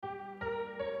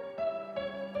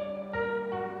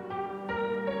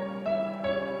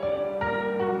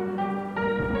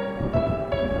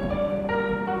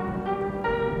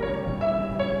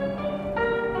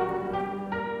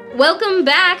Welcome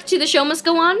back to the Show Must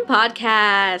Go On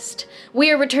podcast.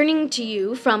 We are returning to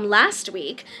you from last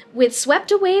week with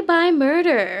Swept Away by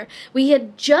Murder. We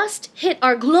had just hit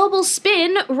our global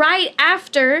spin right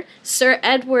after Sir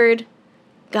Edward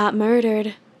got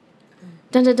murdered.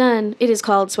 Dun dun dun. It is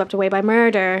called Swept Away by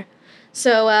Murder.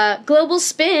 So, global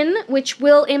spin, which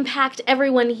will impact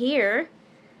everyone here.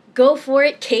 Go for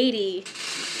it, Katie.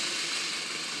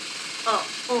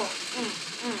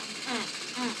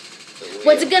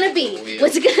 What's it gonna be?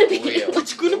 What's it gonna be?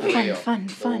 What's it gonna be? Fun.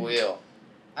 The wheel.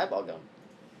 Eyeball gum.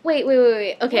 Wait.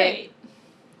 Okay. Wait.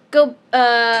 Go, Oh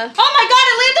my god,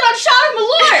 it landed on Shot of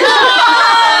Malort!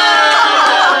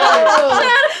 Wow,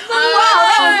 that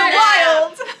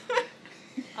was wild!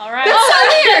 Alright. That's so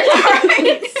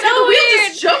weird! So weird!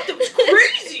 Just jumped, it was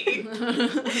crazy!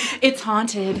 It's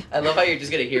haunted. I love how you're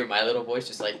just gonna hear my little voice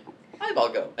just like, eyeball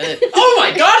gum. And then, oh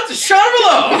my god, it's a shot of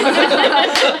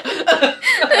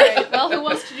Alright, well, who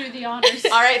wants to do the honors?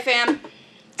 Alright, fam.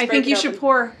 I think you should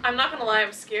pour. I'm not gonna lie,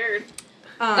 I'm scared.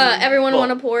 Everyone want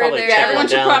to pour probably their... Yeah, everyone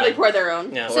should down probably and- pour their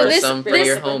own. Yeah, So or this- some for this-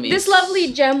 your homies. This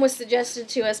lovely gem was suggested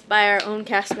to us by our own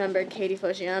cast member, Katie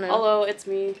Fociano. Hello, it's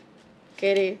me.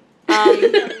 Katie. I'm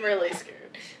really scared.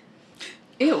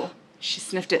 Ew. She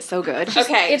sniffed it so good.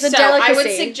 Okay, It's a so I would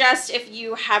delicacy. suggest if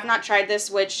you have not tried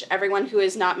this, which everyone who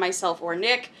is not myself or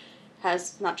Nick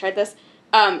has not tried this,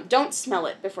 don't smell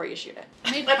it before you shoot it.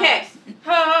 Okay.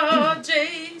 Oh,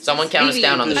 jeez. Someone count us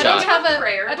down on the I don't shot. have a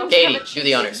prayer. I don't Katie, have a do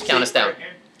the honors. Count us down.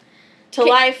 To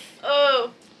life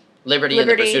Oh. Liberty and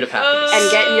the Liberty. pursuit of happiness.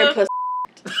 and getting your pussy.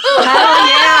 Hell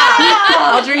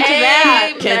yeah! I'll drink to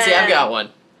that. Can't say I've got one.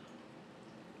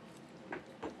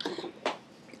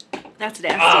 That's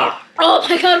nasty. Oh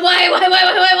my god, why?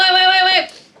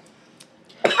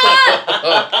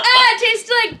 It tastes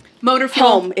like... Motor fuel.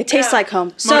 Home. It tastes Yeah. like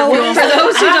home. So, Motor for fuel.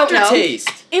 those who don't know,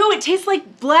 Aftertaste. Ew, it tastes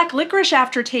like black licorice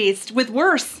aftertaste with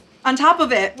worse on top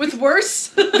of it. With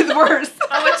worse? With worse.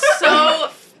 Oh, it's so,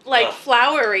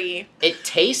 flowery. It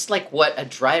tastes like what a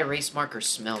dry erase marker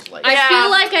smells like. I Yeah. feel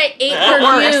like I ate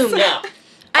perfume. Yeah.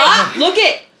 look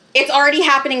it. It's already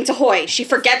happening to Hoy. She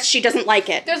forgets she doesn't like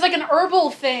it. There's like an herbal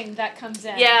thing that comes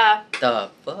in. Yeah. The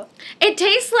fuck? It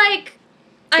tastes like...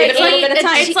 Give it a little bit of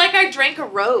time. It's like I drank a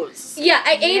rose. Yeah,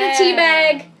 I ate a tea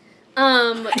bag.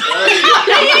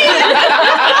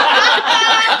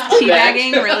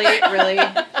 Teabagging, really.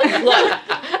 Look,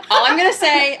 all I'm going to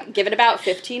say, give it about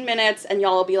 15 minutes, and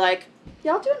y'all will be like,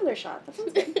 yeah, I'll do another shot. That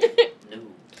sounds good. No.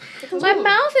 My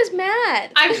mouth is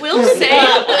mad. I will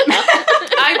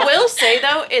say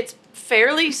though, it's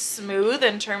fairly smooth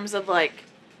in terms of like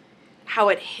how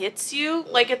it hits you.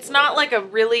 Like it's not like a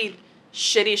really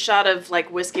shitty shot of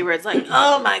like whiskey where it's like,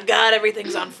 oh my god,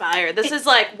 everything's on fire. This is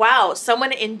like, wow,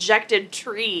 someone injected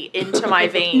tree into my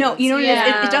veins. No, you know what it is?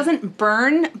 Yeah. It doesn't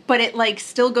burn, but it like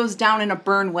still goes down in a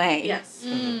burn way. Yes.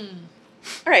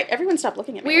 All right, everyone stop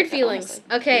looking at me. Weird like that, feelings.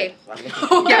 honestly. Okay.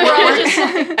 Yeah,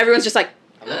 we're, Everyone's just like,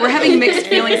 we're having mixed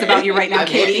feelings about you right now, I'm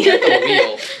Katie. looking at the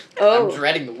wheel. oh. I'm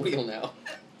dreading the wheel now.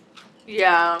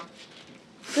 Yeah.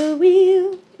 The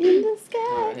wheel in the sky.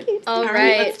 Alright. keeps- All All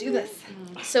right. let's do this.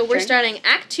 So we're starting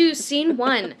Act 2, Scene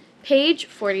 1, page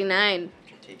 49.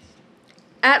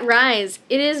 At Rise,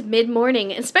 it is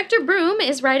mid-morning. Inspector Broom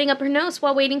is writing up her notes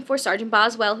while waiting for Sergeant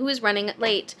Boswell, who is running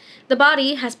late. The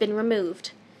body has been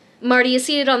removed. Marty is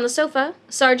seated on the sofa.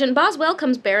 Sergeant Boswell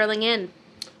comes barreling in.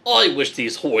 I wish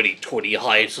these hoity-toity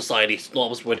high society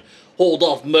snobs would hold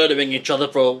off murdering each other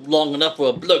for long enough for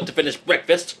a bloke to finish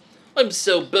breakfast. I'm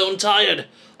so bone-tired.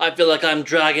 I feel like I'm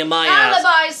dragging my ass.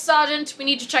 Alibis, Sergeant. We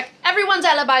need to check everyone's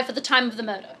alibi for the time of the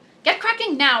murder. Get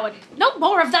cracking now and no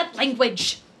more of that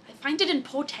language. I find it in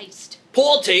poor taste.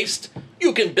 Poor taste?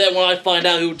 You can bet when I find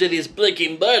out who did these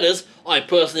blinking murders, I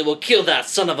personally will kill that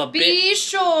son of a bitch. Be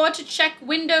sure to check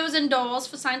windows and doors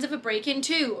for signs of a break-in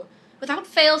too. Without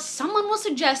fail, someone will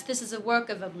suggest this is a work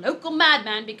of a local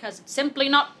madman because it's simply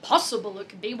not possible it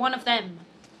could be one of them.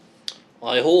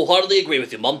 I wholeheartedly agree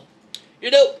with you, Mum. You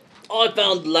know, I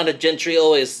found landed gentry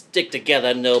always stick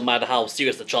together no matter how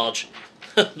serious the charge.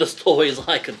 The stories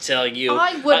I could tell you.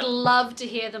 I would love to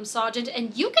hear them, Sergeant,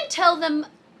 and you can tell them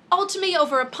all to me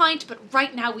over a pint, but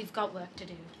right now we've got work to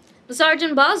do.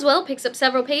 Sergeant Boswell picks up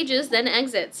several pages, then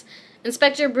exits.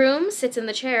 Inspector Broom sits in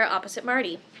the chair opposite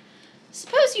Marty.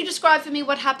 Suppose you describe for me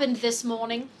what happened this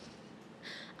morning.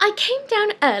 I came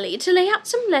down early to lay out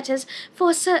some letters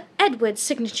for Sir Edward's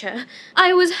signature.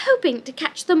 I was hoping to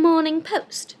catch the Morning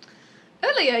Post.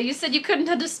 Earlier, you said you couldn't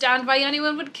understand why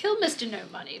anyone would kill Mr. No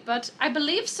Money, but I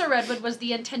believe Sir Edward was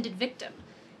the intended victim.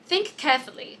 Think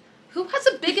carefully. Who has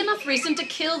a big enough reason to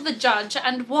kill the judge,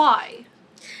 and why?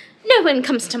 No one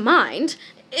comes to mind.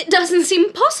 It doesn't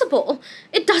seem possible.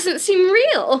 It doesn't seem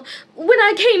real. When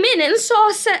I came in and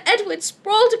saw Sir Edward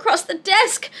sprawled across the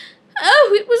desk,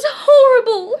 oh, it was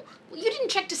horrible. You didn't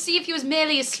check to see if he was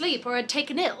merely asleep or had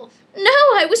taken ill. No,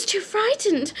 I was too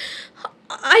frightened.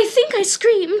 I think I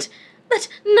screamed. That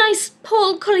nice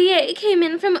Paul Collier came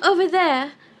in from over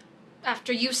there.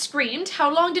 After you screamed,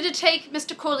 how long did it take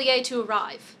Mr. Collier to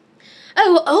arrive?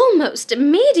 Oh, almost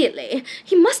immediately.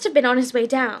 He must have been on his way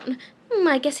down.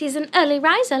 I guess he's an early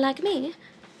riser like me.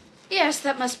 Yes,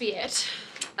 that must be it.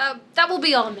 That will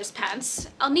be all, Miss Pants.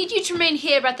 I'll need you to remain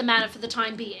here at the manor for the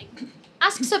time being.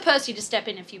 Ask Sir Percy to step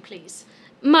in, if you please.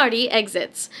 Marty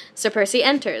exits. Sir Percy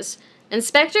enters.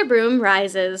 Inspector Broom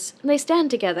rises. They stand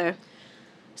together.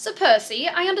 Sir Percy,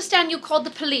 I understand you called the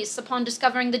police upon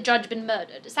discovering the judge been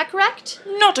murdered. Is that correct?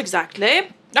 Not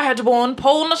exactly. I had to warn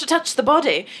Paul not to touch the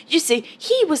body. You see,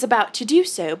 he was about to do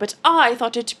so, but I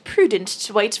thought it prudent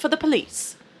to wait for the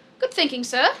police. Good thinking,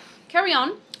 sir. Carry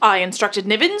on. I instructed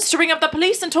Nivens to ring up the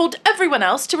police and told everyone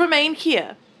else to remain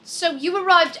here. So you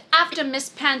arrived after Miss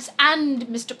Pants and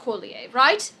Mr. Collier,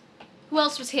 right? Who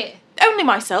else was here? Only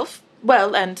myself,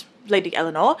 well, and Lady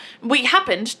Eleanor. We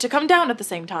happened to come down at the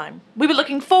same time. We were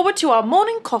looking forward to our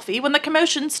morning coffee when the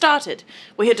commotion started.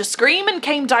 We heard a scream and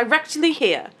came directly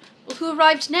here. Well, who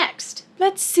arrived next?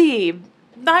 Let's see.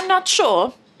 I'm not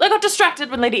sure. I got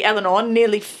distracted when Lady Eleanor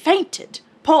nearly fainted.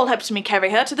 Paul helped me carry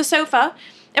her to the sofa.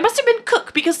 It must have been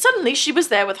Cook, because suddenly she was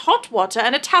there with hot water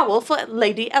and a towel for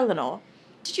Lady Eleanor.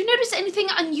 Did you notice anything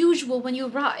unusual when you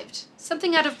arrived?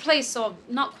 Something out of place or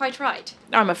not quite right?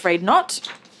 I'm afraid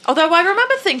not. Although I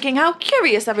remember thinking how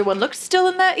curious everyone looked still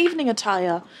in their evening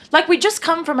attire, like we'd just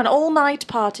come from an all-night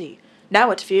party. Now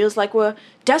it feels like we're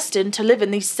destined to live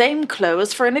in these same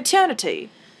clothes for an eternity.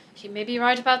 You may be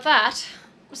right about that.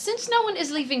 Since no one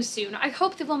is leaving soon, I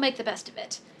hope they will make the best of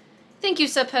it. Thank you,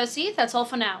 Sir Percy. That's all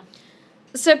for now.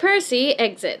 Sir Percy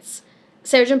exits.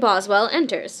 Sergeant Boswell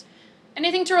enters.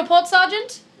 Anything to report,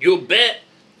 Sergeant? You bet.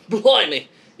 Blimey,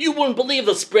 you wouldn't believe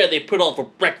the spread they put on for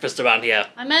breakfast around here.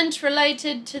 I meant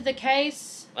related to the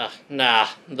case. Nah,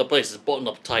 the place is buttoned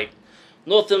up tight.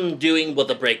 Nothing doing with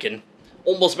the break-in.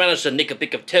 Almost managed to nick a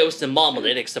bit of toast and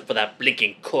marmalade except for that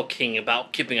blinking cook hanging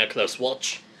about, keeping a close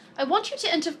watch. I want you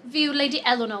to interview Lady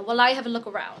Eleanor while I have a look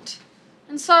around.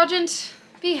 And Sergeant,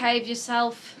 behave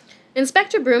yourself.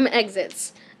 Inspector Broom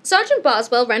exits. Sergeant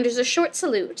Boswell renders a short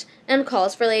salute and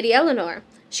calls for Lady Eleanor.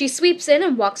 She sweeps in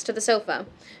and walks to the sofa.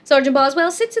 Sergeant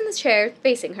Boswell sits in the chair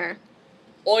facing her.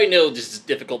 I know this is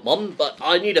difficult, Mum, but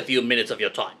I need a few minutes of your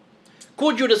time.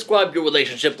 Could you describe your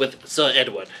relationship with Sir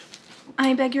Edward?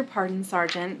 I beg your pardon,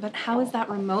 Sergeant, but how is that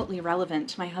remotely relevant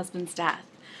to my husband's death?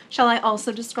 Shall I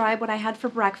also describe what I had for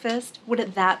breakfast? Would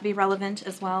that be relevant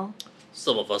as well?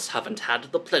 Some of us haven't had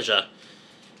the pleasure.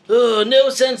 No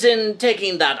sense in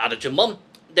taking that attitude, Mum.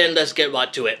 Then let's get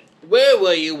right to it. Where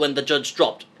were you when the judge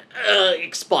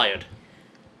expired?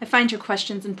 I find your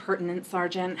questions impertinent,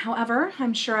 Sergeant. However,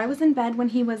 I'm sure I was in bed when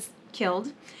he was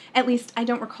killed. At least, I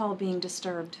don't recall being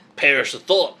disturbed. Perish the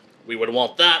thought. We would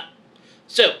want that.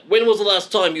 So, when was the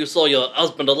last time you saw your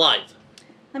husband alive?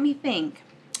 Let me think.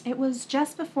 It was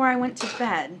just before I went to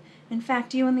bed. In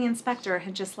fact, you and the inspector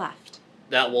had just left.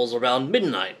 That was around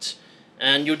midnight.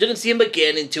 And you didn't see him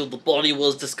again until the body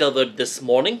was discovered this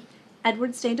morning?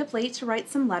 Edward stayed up late to write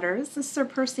some letters. Sir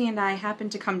Percy and I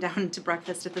happened to come down to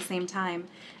breakfast at the same time.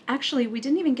 Actually, we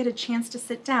didn't even get a chance to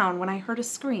sit down when I heard a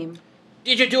scream.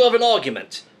 Did you two have an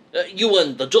argument? You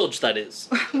and the judge, that is.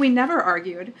 We never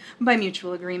argued, by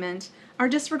mutual agreement. Our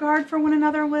disregard for one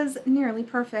another was nearly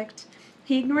perfect.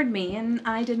 He ignored me, and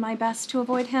I did my best to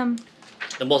avoid him.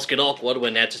 It must get awkward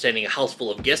when entertaining a house full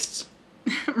of guests.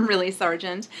 Really,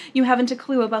 Sergeant, you haven't a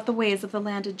clue about the ways of the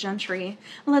landed gentry.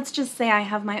 Let's just say I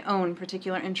have my own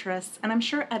particular interests, and I'm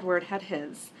sure Edward had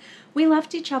his. We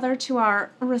left each other to our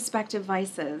respective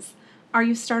vices. Are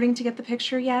you starting to get the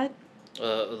picture yet?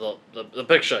 The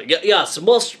picture. Yes,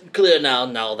 most clear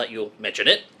now that you mention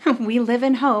it. We live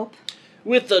in hope.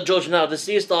 With the judge now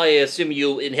deceased, I assume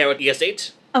you inherit the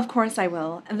estate? Of course I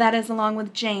will. That is along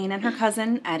with Jane and her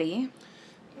cousin, Eddie.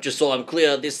 Just so I'm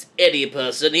clear, this Eddie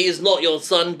person, he is not your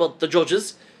son, but the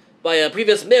judge's. By a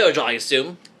previous marriage, I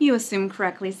assume. You assume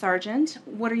correctly, Sergeant.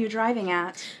 What are you driving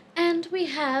at? And we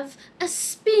have a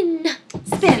spin.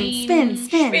 Spin.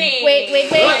 Wait.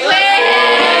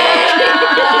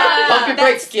 Pump your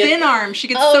brakes, kid. Spin arm. She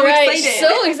gets All so right, excited.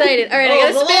 so excited. All right, I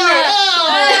gotta spin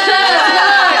that.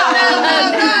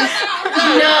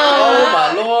 Oh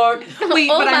my lord. Wait,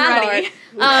 Oh but I'm my ready.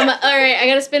 Lord. All right, I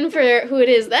gotta spin for who it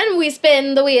is. Then we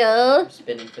spin the wheel.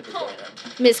 Spinning for the banner.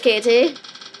 Miss Katie. I'm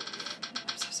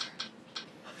so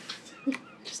sorry.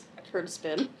 Just heard a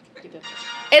spin. You did.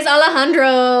 is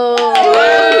Alejandro.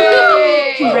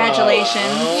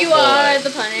 Congratulations. You boy. are the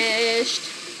punished.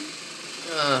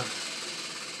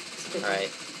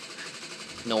 Alright.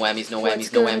 No whammies, no What's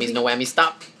whammies, no gonna whammies, be- no whammies.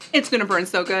 Stop. It's gonna burn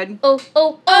so good. Oh.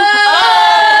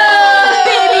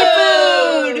 Baby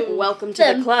food! Welcome to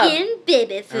the club. Pumpkin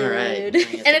baby food. Alright, I get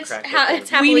to And it's crack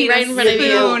it's open. We happily need right a in front of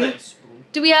you. spoon.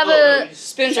 Do we have a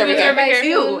Spoons spoon over here. over here?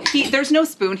 Ew, there's no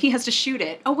spoon. He has to shoot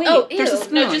it. Oh, wait, Oh, there's a ew.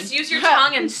 spoon. No, just use your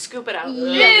tongue and scoop it out.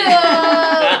 Yuck.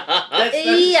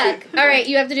 All right,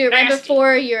 you have to do it right Nasty.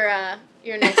 before your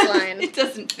next line. It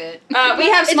doesn't fit. We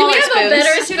have Do we smaller have spoons. a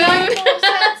better spoon?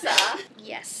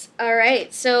 Yes. All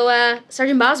right. So,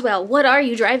 Sergeant Boswell, what are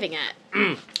you driving at?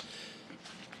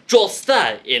 Just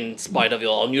that, in spite of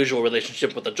your unusual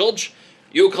relationship with the judge,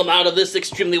 you come out of this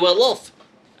extremely well off.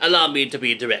 Allow me to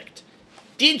be direct.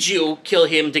 Did you kill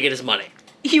him to get his money?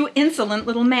 You insolent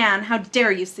little man, how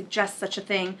dare you suggest such a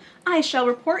thing? I shall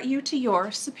report you to your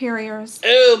superiors.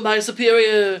 Oh, my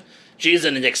superior. She's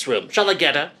in the next room. Shall I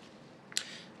get her?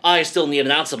 I still need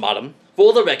an answer, madam.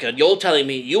 For the record, you're telling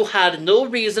me you had no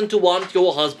reason to want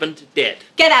your husband dead.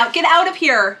 Get out of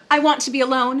here. I want to be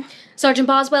alone. Sergeant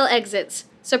Boswell exits.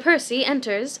 Sir Percy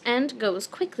enters and goes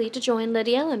quickly to join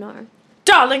Lady Eleanor.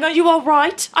 Darling, are you all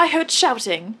right? I heard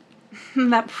shouting.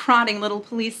 That prodding little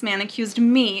policeman accused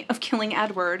me of killing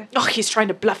Edward. Oh, he's trying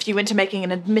to bluff you into making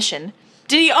an admission.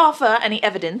 Did he offer any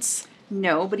evidence?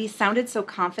 No, but he sounded so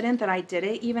confident that I did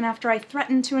it, even after I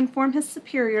threatened to inform his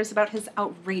superiors about his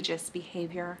outrageous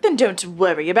behavior. Then don't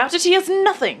worry about it. He has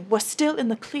nothing. We're still in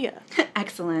the clear.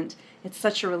 Excellent. It's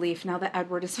such a relief now that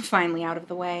Edward is finally out of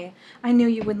the way. I knew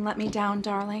you wouldn't let me down,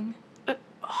 darling.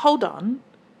 Hold on.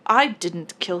 I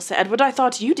didn't kill Sir Edward. I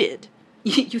thought you did.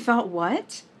 You thought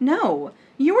what? No,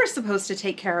 you were supposed to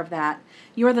take care of that.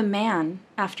 You're the man,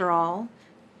 after all.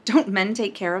 Don't men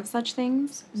take care of such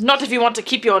things? Not if you want to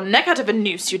keep your neck out of a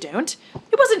noose, you don't.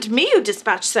 It wasn't me who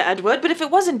dispatched Sir Edward, but if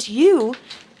it wasn't you,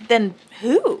 then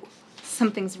who?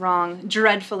 Something's wrong,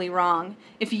 dreadfully wrong.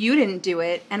 If you didn't do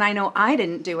it, and I know I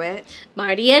didn't do it.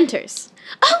 Marty enters.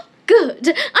 Oh,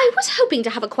 good. I was hoping to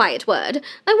have a quiet word.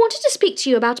 I wanted to speak to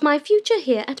you about my future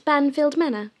here at Banfield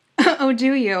Manor. Oh,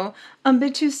 do you? A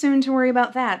bit too soon to worry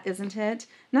about that, isn't it?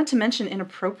 Not to mention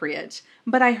inappropriate.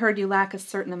 But I heard you lack a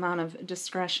certain amount of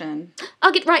discretion.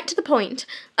 I'll get right to the point.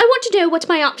 I want to know what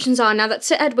my options are now that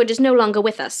Sir Edward is no longer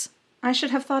with us. I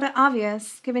should have thought it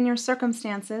obvious. Given your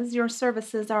circumstances, your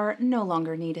services are no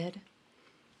longer needed.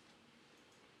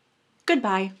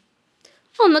 Goodbye.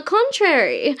 On the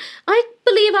contrary, I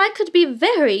believe I could be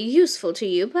very useful to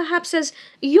you, perhaps as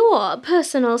your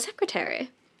personal secretary.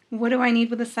 What do I need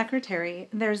with a secretary?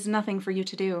 There's nothing for you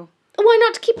to do. Why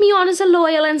not keep me on as a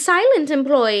loyal and silent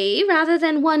employee rather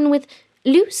than one with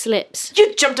loose lips?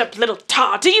 You jumped up little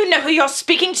tar. Do you know who you're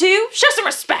speaking to? Show some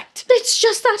respect. It's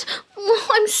just that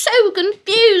I'm so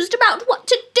confused about what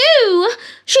to do.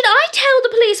 Should I tell the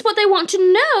police what they want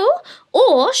to know?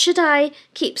 Or should I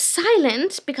keep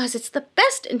silent because it's the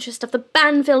best interest of the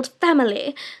Banfield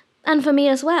family and for me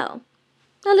as well?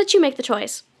 I'll let you make the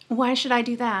choice. Why should I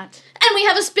do that? And we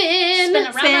have a spin.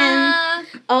 Spin-a-rama.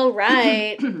 All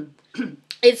right.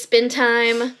 It's spin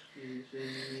time.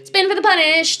 Spin for the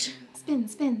punished. Spin,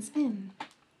 spin, spin.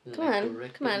 Come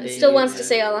on. It still wants to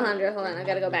say Alejandro. Hold on, I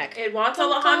gotta go back. It wants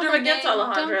Alejandro against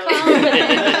Alejandro.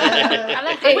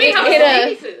 We have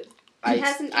baby food. I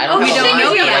hasn't- don't we have don't a line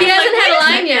know yet. yet. He hasn't had a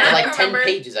line For yet. like 10 Remember,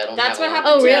 pages, I don't That's have what a line.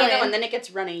 happens. Oh, really? And then it gets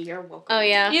runny. You're welcome. Oh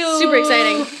yeah, You- super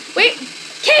exciting. Wait,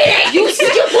 Katie, you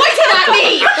pointed at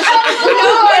me.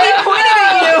 Nobody pointed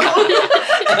at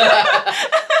you!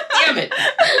 Damn it!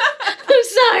 I'm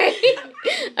sorry.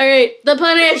 All right, the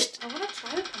punished. I want to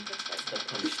try to pumpkin spice. The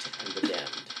punished and the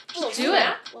damned. Do it.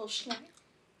 Little snack.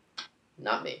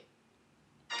 Not me.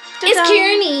 It's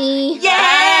Kearney.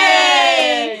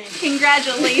 Yay!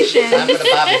 Congratulations. Time for the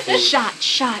Bobby food. Shot,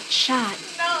 shot, shot.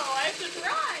 No, I have to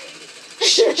try.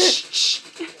 Shh, shh, shh.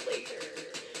 Later.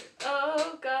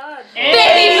 Oh, God.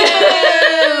 Baby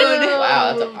food.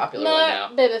 Wow, that's a popular one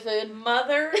now. Baby food.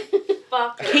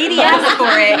 Motherfucker. Katie asked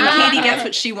for it, and Katie gets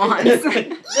what she wants.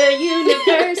 The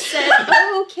universe said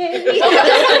okay.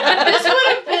 This would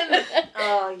have been...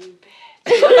 Oh, you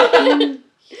bitch.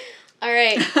 All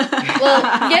right.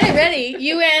 Well, get it ready.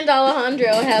 You and Alejandro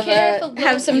Careful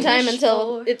have what some you time wish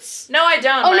until for. it's. No, I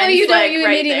don't. Oh no, Mine's, you don't. like, You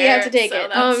right immediately there, have to take so it.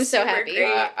 that's Oh, I'm so super happy.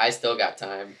 great. I still got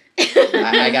time.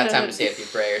 I got time to say a few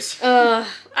prayers. I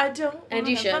don't And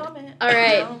you wanna should. vomit. All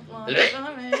right. I don't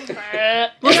wanna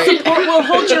vomit. We'll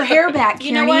hold your hair back,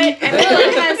 You know Kearney. what?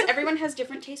 Everyone has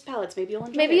different taste palates. Maybe you'll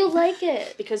enjoy Maybe it. you'll like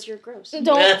it. Because you're gross. Don't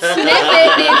sniff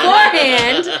it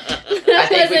beforehand. I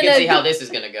think we can see how this is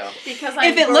gonna go. Because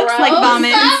If it looks like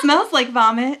vomit and smells like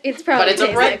vomit. It's probably But it's a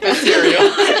tastes like breakfast vomit. cereal.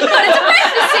 But it's a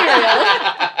breakfast cereal.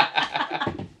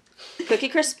 Cookie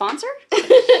Crisp sponsor?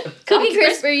 Cookie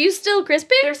Crisp, are you still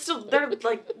crispy? They're like,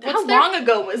 how What's their- long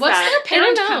ago was What's that? their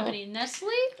parent know. company? Nestle?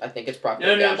 I think it's Procter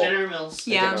No, Gamble. General Mills.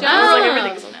 Yeah. General General Oh. like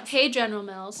everything's a mess. Hey, General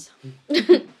Mills.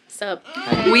 Sup?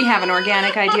 We have an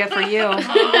organic idea for you.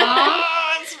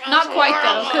 Not quite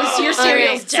though, because your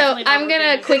cereal's Alright, so definitely not I'm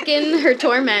gonna organic. quicken her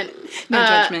torment. No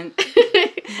judgment.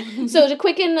 So to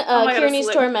quicken Oh my God, Kearney's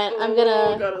it's torment, liquid. I'm Oh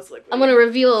gonna God, it's liquid.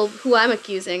 reveal who I'm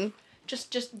accusing.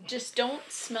 Just don't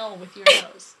smell with your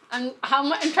nose. I'm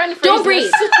trying to phrase Don't breathe.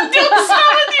 this. Don't smell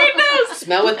with your nose.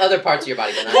 Smell with other parts of your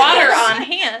body. But not Water your nose. on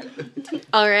hand.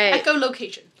 All right.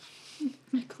 Echolocation.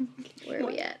 Where are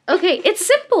we at? Okay, it's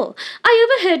simple.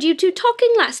 I overheard you two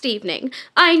talking last evening.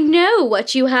 I know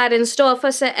what you had in store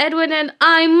for Sir Edwin, and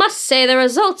I must say the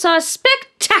results are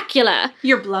spectacular.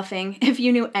 You're bluffing. If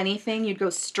you knew anything, you'd go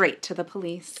straight to the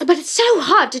police. But it's so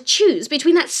hard to choose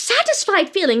between that satisfied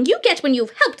feeling you get when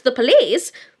you've helped the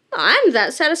police and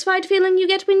that satisfied feeling you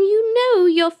get when you know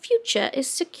your future is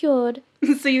secured.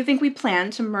 So you think we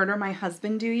planned to murder my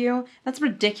husband, do you? That's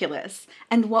ridiculous.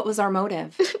 And what was our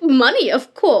motive? Money,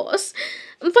 of course.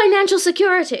 Financial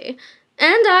security.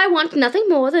 And I want nothing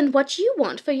more than what you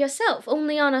want for yourself,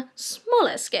 only on a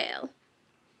smaller scale.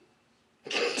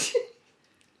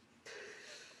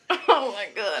 Oh my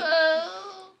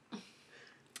God.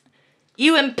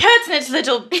 You impertinent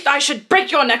little... I should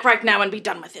break your neck right now and be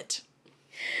done with it.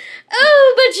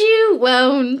 Oh, but you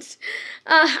won't.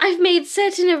 I've made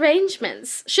certain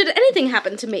arrangements. Should anything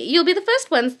happen to me, you'll be the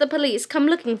first ones the police come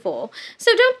looking for.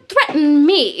 So don't threaten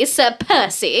me, Sir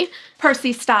Percy.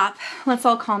 Percy, stop. Let's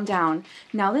all calm down.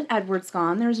 Now that Edward's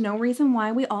gone, there's no reason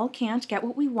why we all can't get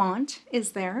what we want,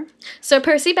 is there? Sir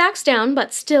Percy backs down,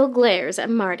 but still glares at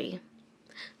Marty.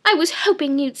 I was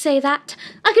hoping you'd say that.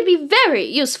 I could be very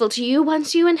useful to you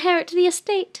once you inherit the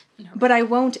estate. But I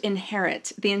won't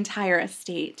inherit the entire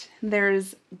estate.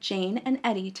 There's Jane and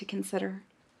Eddie to consider.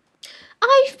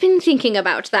 I've been thinking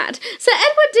about that. Sir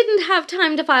Edward didn't have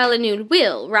time to file a new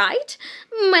will, right?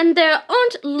 And there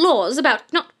aren't laws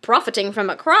about not profiting from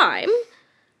a crime.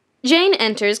 Jane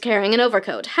enters carrying an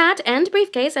overcoat, hat, and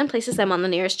briefcase and places them on the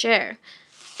nearest chair.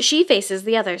 She faces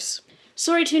the others.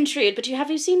 Sorry to intrude, but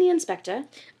have you seen the inspector?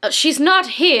 She's not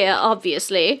here,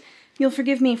 obviously. You'll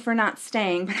forgive me for not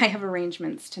staying, but I have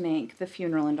arrangements to make, the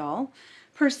funeral and all.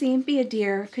 Percy, be a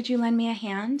dear. Could you lend me a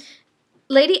hand?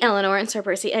 Lady Eleanor and Sir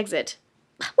Percy exit.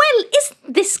 Well,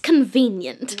 isn't this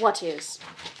convenient? What is?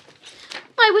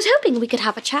 I was hoping we could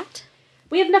have a chat.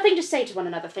 We have nothing to say to one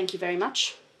another, thank you very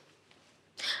much.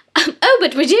 Oh,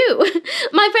 but we do.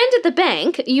 My friend at the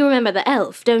bank, you remember the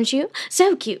elf, don't you?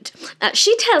 So cute.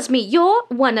 She tells me you're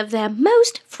one of their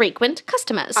most frequent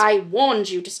customers. I warned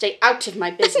you to stay out of my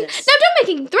business. Now, don't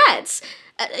making threats.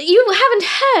 You haven't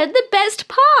heard the best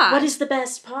part. What is the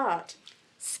best part?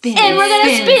 Spin. And we're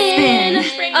gonna spin.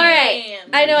 Spin. All right.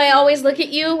 I know I always look at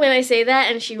you when I say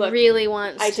that, and she Look, really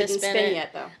wants I to didn't spin spin it.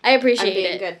 yet, though. I appreciate I'm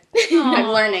being it. good. I'm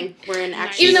learning. We're in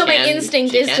action. Even though my can-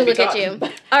 instinct she is can to be look at taught. you. All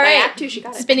By right. Act 2, she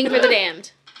got it. Spinning for the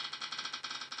damned.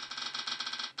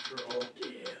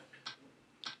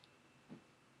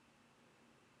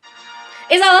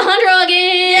 Is Alejandro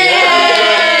again? Yay!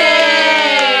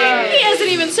 He hasn't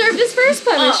even served his first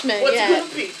punishment What's yet. it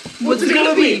gonna be? What's it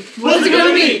gonna be? What's it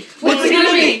gonna be?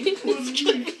 What's it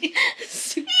gonna be?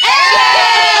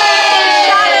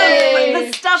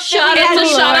 The stuff Shot that of we the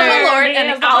had shot of before. the Lord,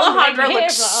 and Alejandro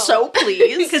looked so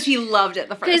pleased. Because he loved it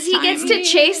the first time. Because he gets to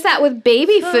chase that with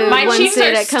baby food My once cheeks are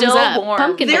it comes still up. warm.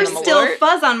 Pumpkin There's from the still Lord.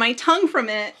 fuzz on my tongue from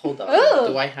it. Hold on. Ooh.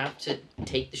 Do I have to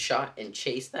take the shot and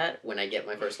chase that when I get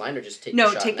my first line, or just take No,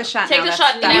 the shot take the now? shot Take now. the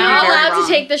That's- shot that would You're now. be very allowed wrong.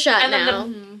 to take the shot And then now.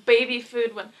 the baby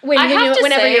food one. When I you- have to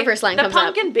whenever say, your first line the comes up.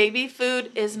 pumpkin baby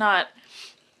food is not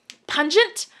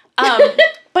pungent,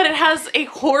 but it has a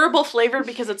horrible flavor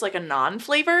because it's like a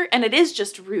non-flavor, and it is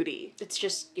just rooty. It's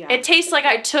just, yeah. It tastes like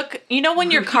I took, you know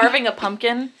when you're carving a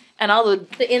pumpkin and all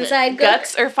The inside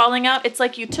guts are falling out? It's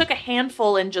like you took a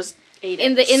handful and just ate it.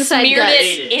 in the inside smeared guts.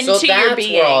 it into So your that's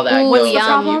being. where all that Ooh, goes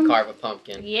yum. when you carve a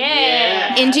pumpkin.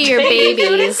 Yeah. Into your Baby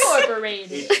Food babies.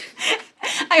 Incorporated.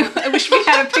 I wish we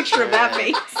had a picture of that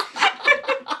face.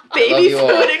 Baby love you all.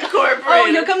 Food Incorporated. Oh,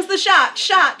 here comes the shot.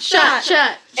 Shot. Shot,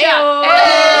 shot. Yeah.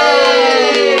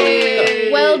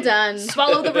 Well done. done.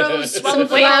 Swallow the rose, swallow Some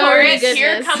the Wait for flowery it.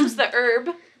 Here goodness. comes the herb.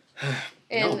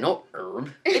 And No herb.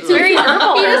 It's very he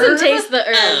herbal. doesn't taste the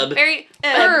herb. Very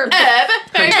Herb.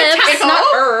 Very Herb. It's not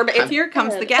herb. If I'm- here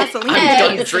comes the gasoline.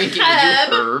 I'm done drinking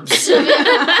you herbs.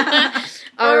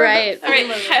 All right. All right,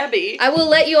 heavy. I will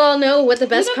let you all know what the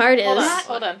best part is.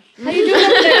 Hold on. How you doing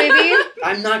over there, baby?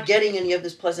 I'm not getting any of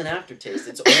this pleasant aftertaste.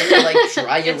 It's only like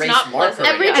dry It's erase not marker. pleasant.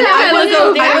 Every I time got. I will look go-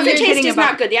 over, The I know you're aftertaste kidding is about-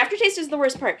 not good. The aftertaste is the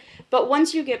worst part. But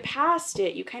once you get past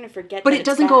it, you kind of forget. But that it it's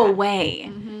doesn't go bad. away.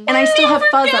 And I still have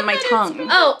fuzz on my tongue.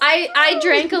 Oh, I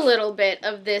drank a little bit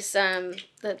of this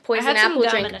the poison I had some apple gum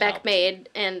drink and it Beck helped. made,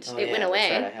 and Oh, it yeah, went that's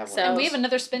away. right, I have one. So And we have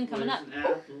another spin coming up.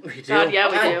 We do. God, yeah,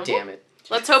 we God do. damn it.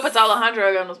 Let's hope it's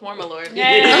Alejandro going with more, my lord.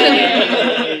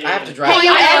 I have to drive. Hey,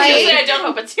 Usually Hey. I don't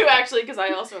hope it's you, actually, because I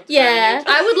also have to yeah,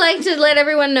 drive I would like to let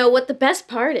everyone know what the best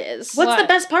part is. What's the What?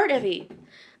 best part, Evie?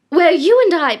 Where you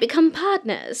and I become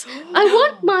partners. I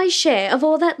want my share of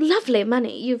all that lovely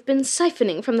money you've been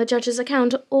siphoning from the judge's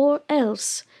account, or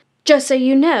else. Just so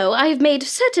you know, I've made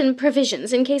certain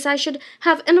provisions in case I should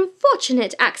have an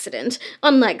unfortunate accident.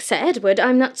 Unlike Sir Edward,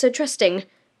 I'm not so trusting.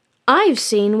 I've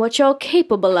seen what you're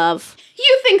capable of.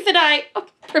 You think that I... Oh,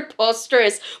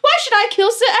 preposterous. Why should I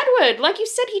kill Sir Edward? Like you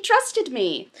said, he trusted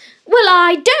me. Well,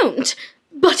 I don't.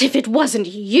 But if it wasn't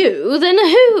you, then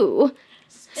who?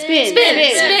 Spin,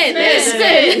 Spin.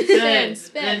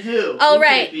 Then who? All Who could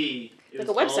right. it be? It Like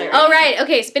was a website, all- All right,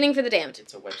 okay, spinning for the damned.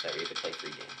 It's a website where you can play free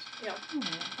games.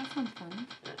 That sounds fun.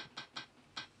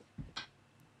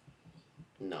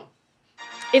 No.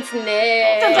 It's Nick.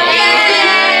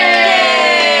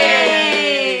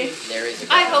 Yay! There is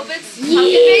a I hope it's pumpkin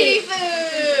baby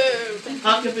food.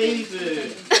 Pumpkin baby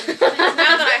food.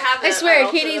 Now that I have that, I swear,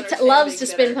 also Katie understand loves to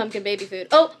things spin better. pumpkin baby food.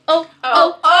 Oh, Oh!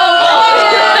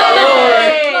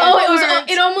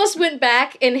 it almost went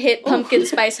back and hit pumpkin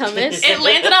spice hummus. It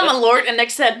landed on my lord, and Nick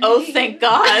said, "Oh, thank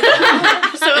God."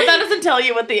 So if that doesn't tell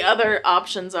you what the other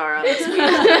options are on this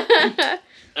wheel.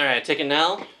 All right, take it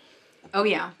now. Oh,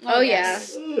 yeah. Oh, yeah.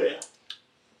 Ooh, yeah.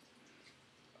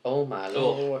 Oh my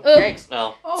lord. Oh,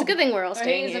 Oh, it's a good thing we're all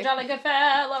staying He's a here. jolly good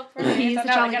fellow. He's a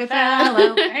jolly good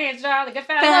fellow. He's a jolly good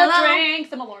fellow. Fellow. Drink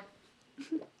some more.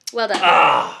 Well done.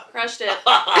 ah, Crushed it.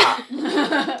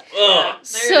 ugh.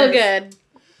 So good.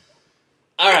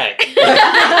 All right.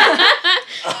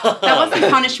 That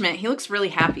wasn't punishment. He looks really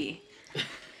happy.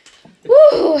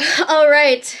 Woo! All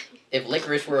right. If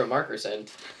licorice were a marker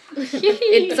scent.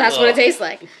 That's what it tastes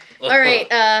like. All right.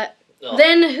 Ugh.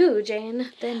 Then who, Jane?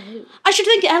 Then who? I should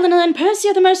think Eleanor and Percy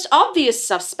are the most obvious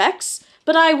suspects,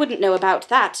 but I wouldn't know about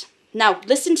that. Now,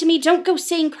 listen to me, don't go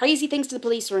saying crazy things to the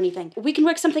police or anything. We can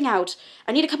work something out.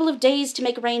 I need a couple of days to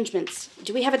make arrangements.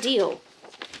 Do we have a deal?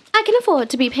 I can afford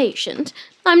to be patient.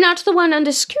 I'm not the one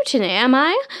under scrutiny, am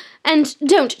I? And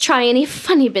don't try any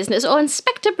funny business, or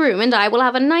Inspector Broom and I will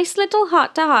have a nice little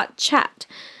heart-to-heart chat.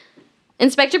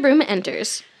 Inspector Broom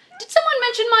enters. Did someone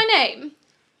mention my name?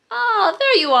 Ah,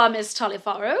 there you are, Miss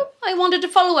Taliaferro. I wanted to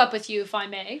follow up with you, if I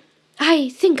may. I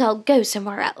think I'll go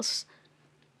somewhere else.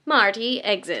 Marty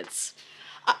exits.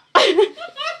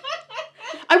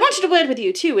 I wanted a word with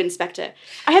you too, Inspector.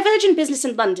 I have urgent business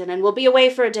in London and will be away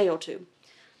for a day or two.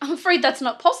 I'm afraid that's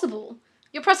not possible.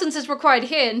 Your presence is required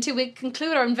here until we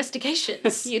conclude our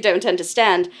investigations. You don't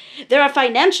understand. There are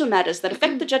financial matters that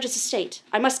affect the judge's estate.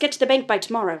 I must get to the bank by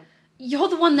tomorrow. You're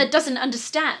the one that doesn't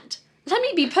understand. Let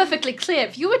me be perfectly clear.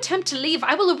 If you attempt to leave,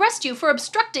 I will arrest you for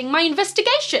obstructing my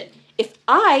investigation. If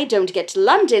I don't get to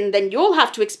London, then you'll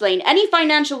have to explain any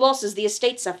financial losses the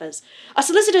estate suffers. Our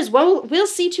solicitors will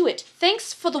see to it.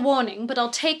 Thanks for the warning, but I'll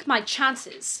take my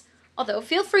chances. Although,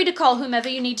 feel free to call whomever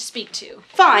you need to speak to.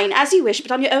 Fine, as you wish,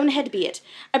 but on your own head be it.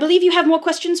 I believe you have more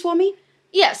questions for me?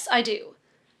 Yes, I do.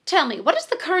 Tell me, what is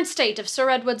the current state of Sir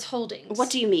Edward's holdings? What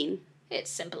do you mean? It's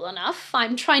simple enough.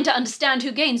 I'm trying to understand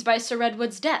who gains by Sir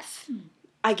Edward's death.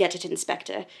 I get it,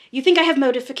 Inspector. You think I have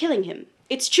motive for killing him.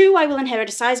 It's true I will inherit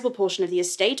a sizable portion of the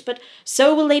estate, but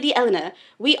so will Lady Eleanor.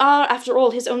 We are, after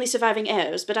all, his only surviving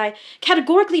heirs, but I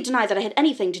categorically deny that I had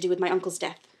anything to do with my uncle's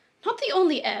death. Not the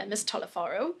only heir, Miss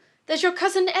Taliaferro. There's your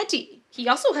cousin Eddie. He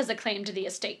also has a claim to the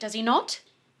estate, does he not?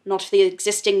 Not if the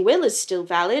existing will is still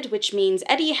valid, which means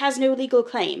Eddie has no legal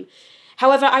claim.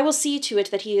 However, I will see to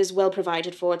it that he is well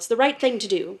provided for. It's the right thing to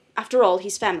do. After all,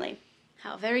 he's family.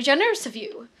 How very generous of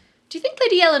you. Do you think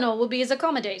Lady Eleanor will be as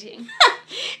accommodating?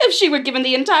 If she were given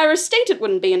the entire estate, it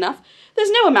wouldn't be enough. There's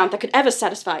no amount that could ever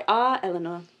satisfy our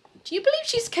Eleanor. Do you believe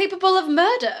she's capable of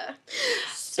murder?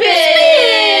 Spin!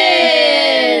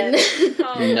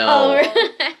 No. All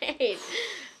right.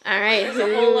 All right. There's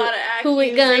a whole lot of Who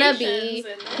we gonna be? accusations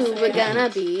in this Who we one. gonna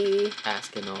be?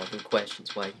 Asking all the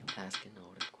questions. Why are you asking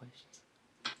all the questions?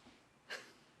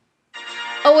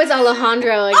 Oh, it's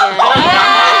Alejandro again.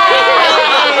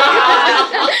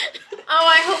 Oh,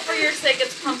 I hope for your sake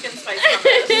it's pumpkin spice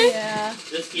hummus. Yeah.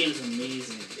 This game's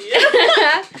amazing.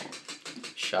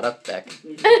 Shut up, Beck.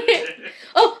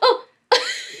 Oh!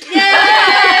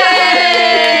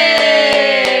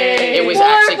 It was More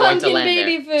actually going to pumpkin land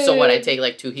baby there. So what, I food. take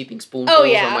like 2 heaping spoonfuls? Oh,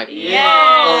 yeah. Or my...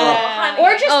 Yeah.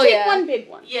 Or just Oh, take yeah. one big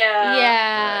one. Yeah.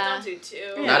 Yeah. Don't do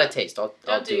 2. Not a taste. I'll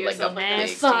Don't do do like a yourself like big.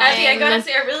 that. Fine. Abby, I gotta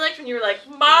say, I really liked when you were like,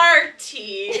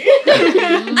 Marty.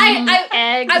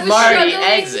 I was Marty struggling.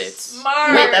 exits.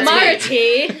 Marty. Wait, that's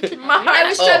Marty. Marty. I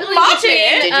was Oh. struggling Marty.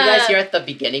 between. Did you guys hear at the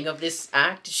beginning of this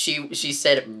act? She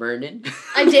said Mernon.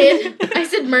 I did. I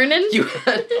said Mernon. You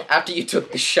after you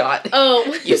took the shot. Oh.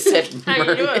 You said How you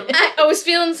Mernon. doing? I was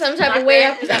feeling some type of Not way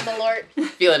there. after that, my lord.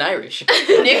 Feeling Irish.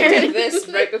 Nick did this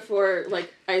right before,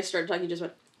 like, I started talking. He just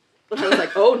went. I was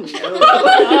like, oh no.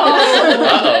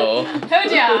 Uh-oh. Oh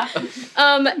dear.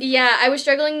 Yeah, I was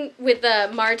struggling with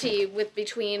Marty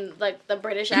between like the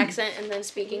British accent and then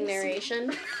speaking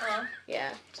narration.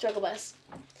 Yeah, struggle bus.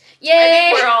 I Yay!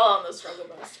 think we're all on the struggle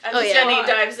bus. As Oh, yeah. Jenny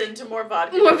dives into more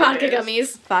vodka. More vodka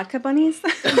gummies. gummies. Vodka bunnies?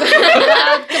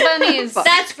 Vodka bunnies.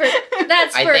 That's for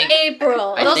I for think-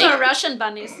 April. I Those think- are Russian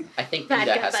bunnies. I think Vodka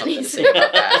Vita has something to bunnies. say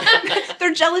about that.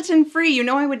 They're gelatin free. You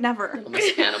know I would never.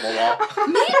 Almost animal law.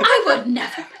 Me? I would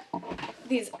never.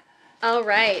 These. All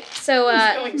right. So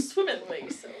It's going swimmingly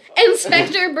so far.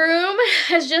 Inspector Broom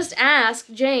has just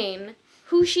asked Jane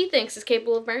who she thinks is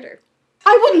capable of murder.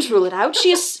 I wouldn't rule it out.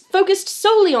 She is focused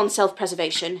solely on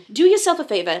self-preservation. Do yourself a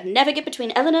favor. Never get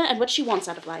between Eleanor and what she wants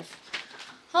out of life.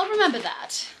 I'll remember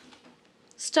that.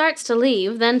 Starts to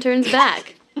leave, then turns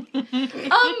back.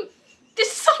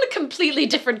 This is on a completely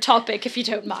different topic, if you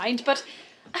don't mind, but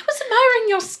I was admiring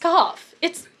your scarf.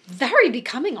 It's very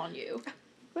becoming on you.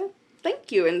 Well,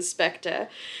 thank you, Inspector.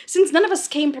 Since none of us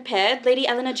came prepared, Lady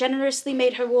Eleanor generously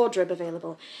made her wardrobe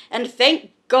available. And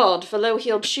thank God for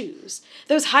low-heeled shoes.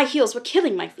 Those high heels were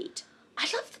killing my feet. I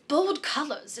love the bold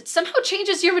colours. It somehow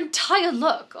changes your entire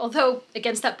look, although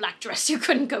against that black dress you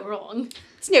couldn't go wrong.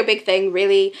 It's no big thing,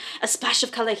 really. A splash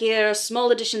of colour here, a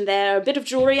small addition there, a bit of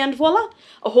jewellery, and voila!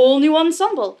 A whole new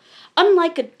ensemble.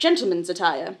 Unlike a gentleman's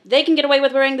attire, they can get away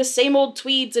with wearing the same old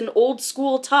tweeds and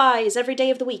old-school ties every day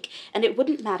of the week, and it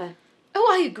wouldn't matter. Oh,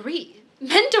 I agree.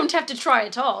 Men don't have to try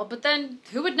at all, but then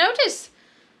who would notice?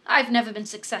 I've never been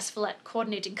successful at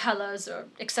coordinating colours or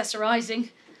accessorizing.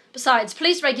 Besides,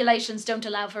 police regulations don't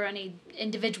allow for any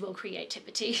individual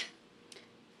creativity.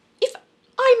 If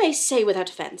I may say without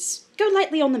offence, go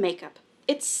lightly on the makeup.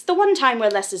 It's the one time where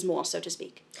less is more, so to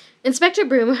speak. Inspector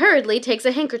Broom hurriedly takes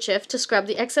a handkerchief to scrub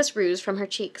the excess rouge from her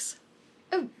cheeks.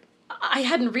 Oh, I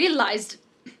hadn't realized.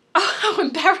 Oh, how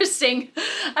embarrassing.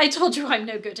 I told you I'm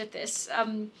no good at this.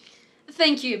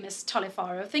 Thank you, Miss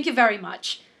Tolifaro. Thank you very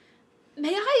much.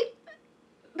 May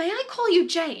I call you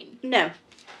Jane? No.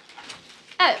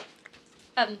 Oh,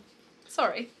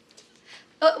 sorry.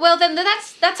 Well then,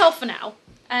 that's all for now.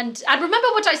 And remember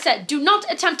what I said. Do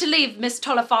not attempt to leave, Miss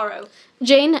Tolifaro.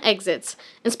 Jane exits.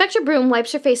 Inspector Broom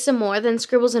wipes her face some more, then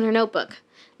scribbles in her notebook.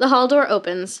 The hall door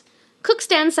opens. Cook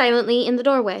stands silently in the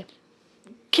doorway.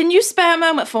 Can you spare a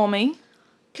moment for me?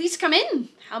 Please come in.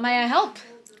 How may I help?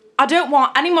 I don't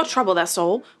want any more trouble, that's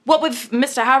all. What with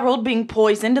Mr. Harold being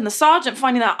poisoned and the sergeant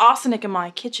finding that arsenic in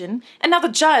my kitchen, and now the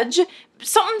judge,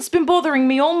 something's been bothering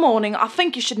me all morning I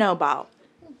think you should know about.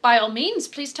 By all means,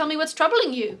 please tell me what's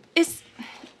troubling you.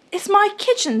 It's my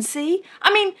kitchen, see?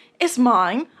 I mean, it's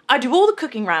mine. I do all the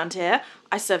cooking round here.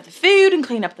 I serve the food and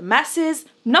clean up the messes.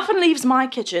 Nothing leaves my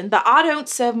kitchen that I don't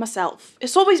serve myself.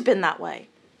 It's always been that way.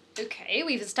 Okay,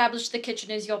 we've established the kitchen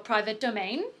is your private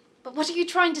domain. But what are you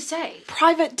trying to say?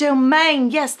 Private domain,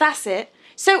 yes, that's it.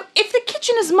 So if the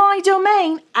kitchen is my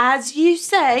domain, as you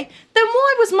say, then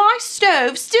why was my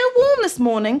stove still warm this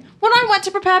morning when I went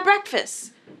to prepare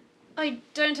breakfast? I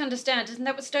don't understand. Isn't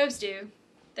that what stoves do?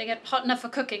 They get hot enough for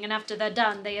cooking, and after they're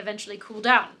done, they eventually cool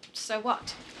down. So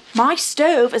what? My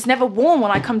stove is never warm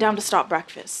when I come down to start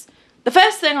breakfast. The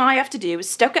first thing I have to do is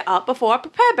stoke it up before I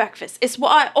prepare breakfast. It's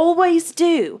what I always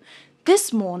do.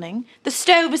 This morning, the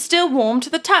stove is still warm to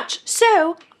the touch,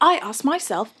 so I asked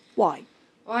myself why.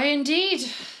 Why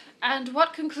indeed. And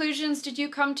what conclusions did you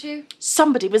come to?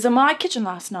 Somebody was in my kitchen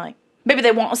last night. Maybe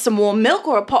they wanted some warm milk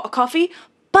or a pot of coffee,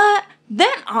 but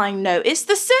then I noticed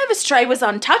the service tray was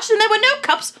untouched and there were no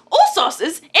cups or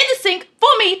saucers in the sink for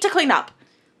me to clean up.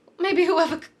 Maybe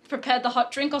whoever prepared the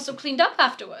hot drink also cleaned up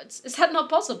afterwards. Is that not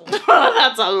possible?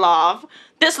 That's a laugh.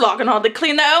 This lot can hardly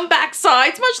clean their own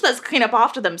backsides, much less clean up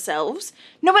after themselves.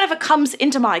 No one ever comes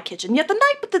into my kitchen, yet the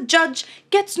night but the judge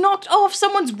gets knocked off,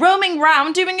 someone's roaming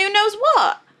round doing who knows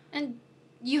what. And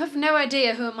You have no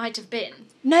idea who it might have been.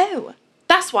 No.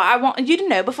 That's why I wanted you to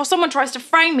know before someone tries to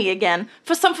frame me again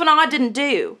for something I didn't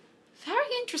do. Very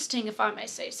interesting, if I may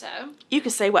say so. You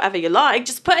can say whatever you like,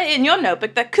 just put it in your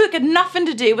notebook that Cook had nothing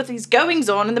to do with these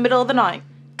goings-on in the middle of the night.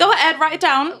 Go ahead, write it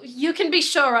down. You can be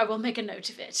sure I will make a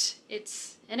note of it.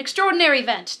 It's an extraordinary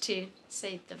event, to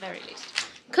say the very least.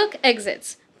 Cook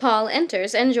exits. Paul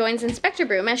enters and joins Inspector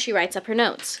Broom as she writes up her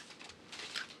notes.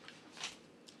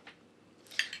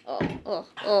 Well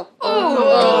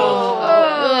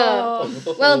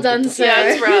done, sir. Yeah,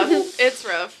 it's rough. It's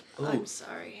rough. I'm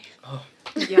sorry.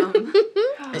 Yum.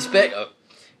 Inspector,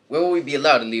 when will we be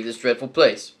allowed to leave this dreadful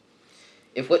place?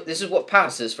 If this is what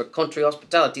passes for country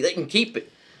hospitality, they can keep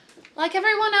it. Like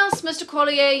everyone else, Mr.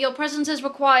 Collier, your presence is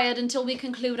required until we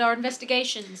conclude our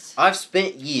investigations. I've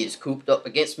spent years cooped up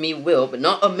against me will, but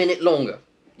not a minute longer.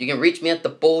 You can reach me at the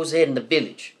Boar's Head in the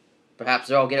village. Perhaps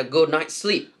there I'll get a good night's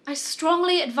sleep. I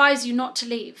strongly advise you not to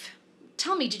leave.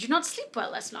 Tell me, did you not sleep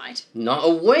well last night? Not a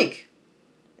wink.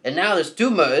 And now there's 2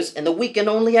 murders and the weekend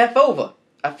only half over.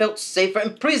 I felt safer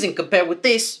in prison compared with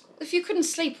this. If you couldn't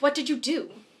sleep, what did you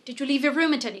do? Did you leave your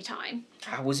room at any time?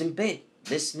 I was in bed,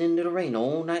 listening to the rain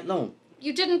all night long.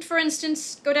 You didn't, for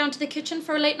instance, go down to the kitchen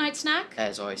for a late-night snack?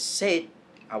 As I said,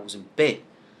 I was in bed.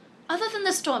 Other than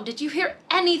the storm, did you hear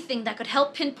anything that could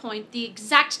help pinpoint the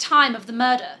exact time of the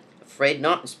murder? Afraid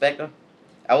not, Inspector.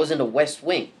 I was in the west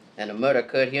wing, and the murder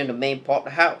occurred here in the main part of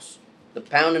the house. The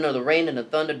pounding of the rain and the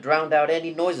thunder drowned out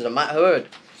any noises I might have heard.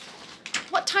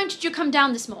 What time did you come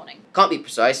down this morning? Can't be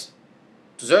precise.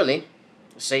 It was early.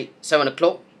 Say 7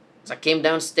 o'clock. As I came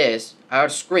downstairs, I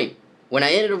heard a scream. When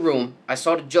I entered the room, I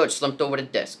saw the judge slumped over the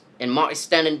desk, and Marty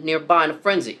standing nearby in a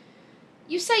frenzy.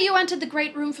 You say you entered the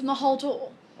great room from the hall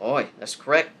door. Oi, that's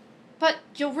correct. But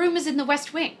your room is in the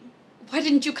west wing. Why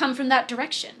didn't you come from that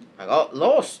direction? I got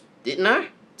lost, didn't I?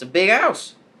 It's a big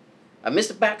house. I missed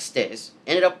the back stairs,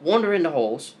 ended up wandering the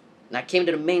halls, and I came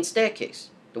to the main staircase,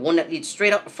 the one that leads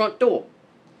straight out the front door.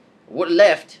 I would have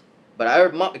left, but I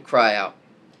heard Marty cry out.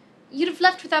 You'd have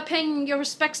left without paying your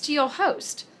respects to your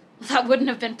host. That wouldn't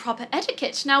have been proper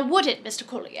etiquette, now would it, Mr.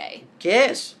 Collier?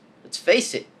 Yes, let's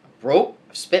face it. I'm broke.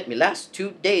 I've spent my last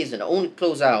 2 days in the only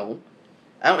clothes I own.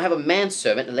 I don't have a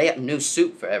manservant to lay out a new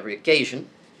suit for every occasion.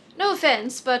 No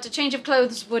offense, but a change of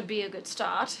clothes would be a good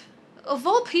start. Of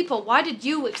all people, why did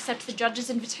you accept the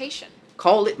judge's invitation?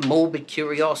 Call it morbid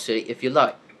curiosity if you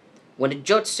like. When the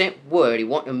judge sent word he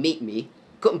wanted to meet me,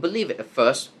 couldn't believe it at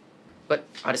first, but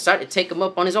I decided to take him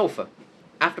up on his offer.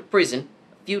 After prison,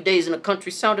 a few days in the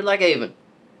country sounded like haven.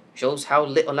 Shows how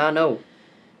little I know.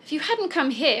 If you hadn't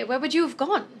come here, where would you have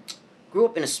gone? Grew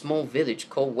up in a small village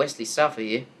called Wesley south of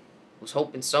here. Was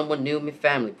hoping someone knew my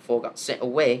family before I got sent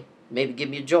away, maybe give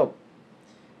me a job.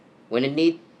 When in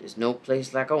need, there's no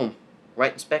place like home.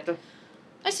 Right, Inspector?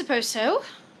 I suppose so.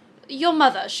 Your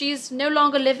mother, she's no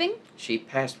longer living? She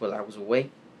passed while I was away.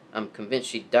 I'm convinced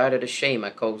she died of the shame I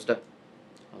caused her.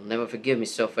 I'll never forgive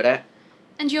myself for that.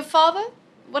 And your father?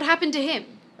 What happened to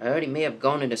him? I heard he may have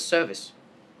gone into service.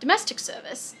 Domestic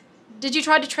service? Did you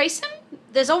try to trace him?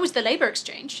 There's always the labor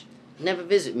exchange. Never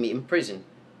visited me in prison,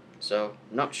 so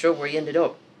not sure where he ended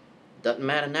up. Doesn't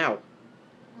matter now.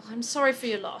 Well, I'm sorry for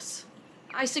your loss.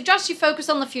 I suggest you focus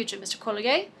on the future, Mr.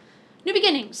 Collier. New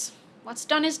beginnings. What's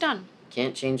done is done.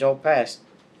 Can't change all past,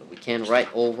 but we can right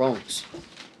all wrongs.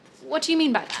 What do you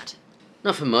mean by that?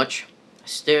 Nothing much. I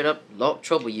stirred up a lot of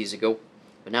trouble years ago,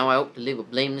 but now I hope to live a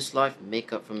blameless life and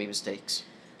make up for me mistakes.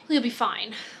 You'll be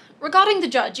fine. Regarding the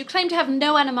judge, you claim to have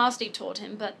no animosity toward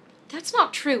him, but that's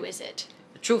not true, is it?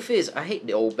 The truth is, I hate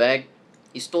the old bag.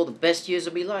 He stole the best years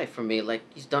of my life from me like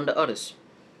he's done to others.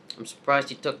 I'm surprised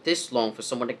he took this long for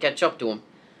someone to catch up to him.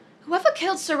 Whoever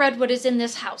killed Sir Edward is in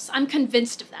this house. I'm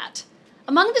convinced of that.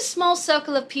 Among this small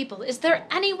circle of people, is there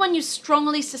anyone you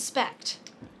strongly suspect?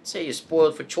 I'd say you're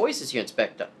spoiled for choices here,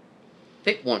 Inspector.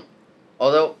 Pick one.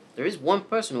 Although, there is one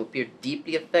person who appeared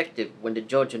deeply affected when the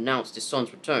judge announced his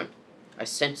son's return. I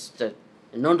sensed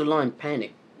an underlying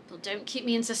panic. Well, don't keep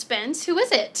me in suspense. Who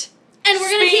is it? And we're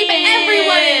going to keep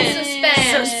everyone in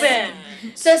suspense.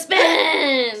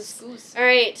 Suspense!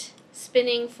 Alright,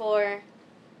 spinning for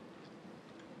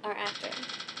our actor.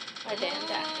 Our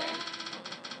damned actor.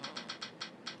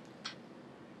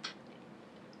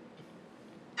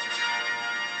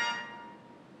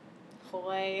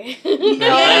 Hoy. Oh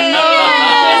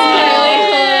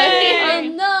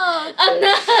no!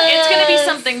 It's gonna be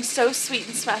something so sweet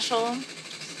and special.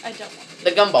 I don't want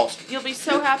The gumballs. You'll be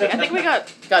so happy. I think we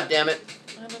got. God damn it.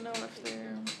 I don't know if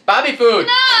they're. Bobby food!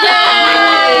 I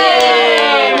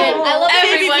love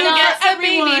Everyone that gets it's a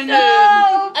baby food.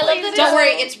 I love that Don't worry,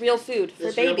 it's real food for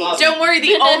It's real babies. blossom. Don't worry,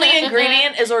 the only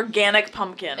ingredient is organic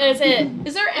pumpkin. Is it?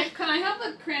 Is there? Can I have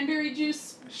a cranberry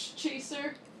juice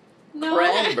chaser? No.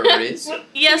 Cranberries.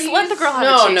 Yes, let the girl have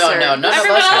No, a chaser. no, no, none of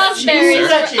Everyone us have else chaser. berries. Who's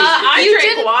that chaser? I You drink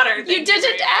didn't- water. You thank didn't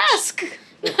very much. ask.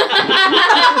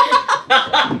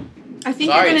 I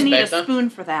think Sorry, you're gonna need a Inspector. spoon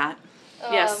for that.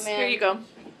 Yes, Oh, man. here you go.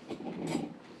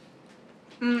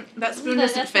 That spoon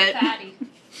doesn't fit. Fatty.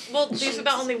 Well, these are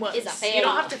the only ones. Is a fail. You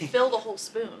don't have to fill the whole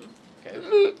spoon.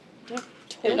 Okay. I'll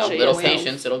show you Little how.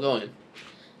 patience, it'll go in.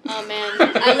 Oh man,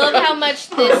 I love how much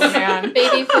this man.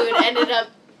 baby food ended up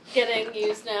getting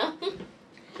used now.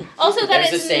 Also, that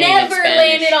There's a it's saying in never Spanish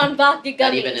landed on vodka Not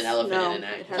gummies. even an elephant No, in an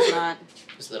it ant. has not.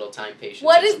 Just a little time patience.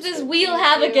 What and does some this salt. wheel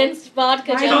have against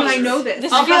vodka Why don't I gummies? know this?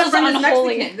 This My feels friend is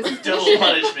unholy. Mexican. This is Double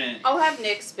punishment. I'll have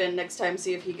Nick spin next time,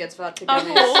 see if he gets vodka Oh,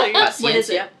 gummies. holy. What is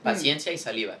it? Paciencia y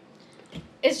saliva.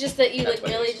 It's just that you That's like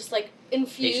what it really is. just like Patience and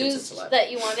infused saliva.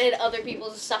 that you wanted other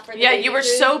people to suffer. The Yeah, baby you were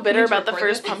food. so bitter Need to about the record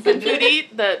first this. pumpkin food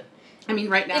eat that I mean,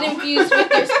 right now. It infused with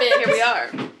your spit. here we are.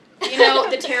 You know,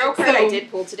 the tarot card I So-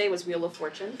 did pull today was Wheel of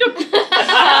Fortune.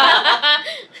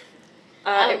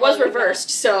 I It was love reversed,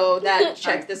 so that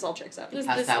checks. This all checks out. This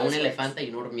Hasta un works. elefante y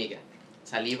una hormiga.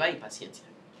 Saliva y paciencia.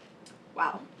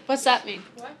 Wow. What's that mean?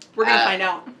 We're gonna Uh, find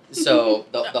out. So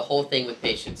the whole thing with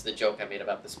patience, the joke I made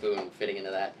about the spoon fitting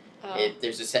into that,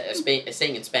 there's a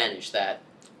saying in Spanish that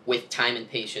with time and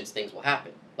patience things will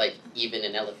happen. Like even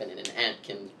an elephant and an ant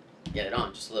can get it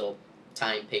on. Just a little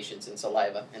time, patience, and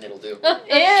saliva, and it'll do.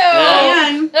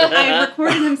 And I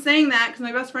recorded him saying that because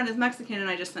my best friend is Mexican and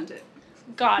I just sent it.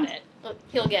 Got it.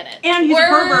 He'll get it. And he's a We're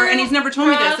pervert and he's never told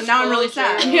me this and now I'm really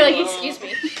sad. You're like, excuse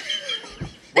me.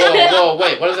 Whoa,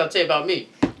 wait, what does that say about me?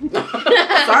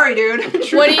 Sorry, dude.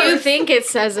 True What do you curse. think it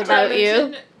says about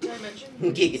you?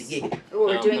 Giggity, giggity. Oh,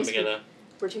 Let me get a-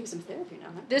 we're doing some therapy now,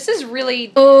 huh? This is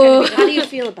really. Oh, How do you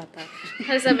feel about that?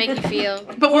 how does that make you feel?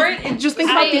 But just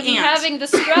think I about the am ant. having the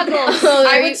struggles. Oh,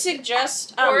 I there would you-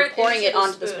 suggest Pour it pouring into it the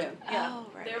onto the spoon. spoon. Yeah. Oh,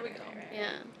 right, There we right, go. right, right. Yeah.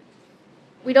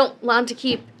 We don't want to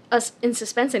keep us in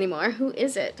suspense anymore. Who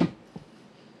is it?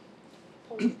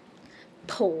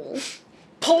 Paul.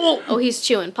 Paul. Oh, he's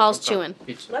chewing. Paul's chewing.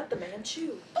 Let the man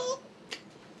chew.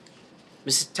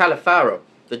 Mrs. Talifaro,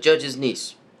 the judge's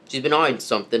niece. She's been eyeing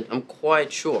something, I'm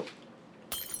quite sure.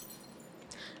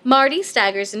 Marty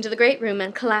staggers into the great room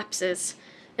and collapses.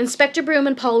 Inspector Broom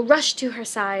and Paul rush to her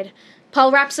side.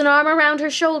 Paul wraps an arm around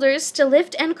her shoulders to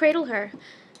lift and cradle her.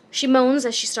 She moans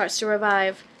as she starts to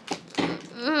revive.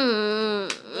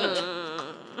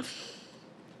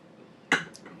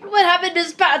 What happened,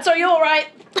 Miss Pats? Are you all right?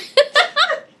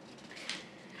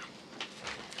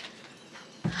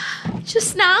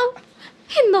 Just now,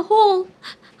 in the hall,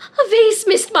 a vase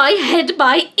missed my head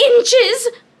by inches.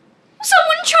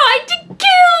 Someone tried to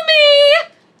kill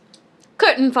me!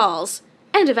 Curtain falls.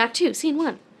 End of Act 2, Scene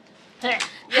 1. Yeah,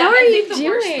 How are I you think the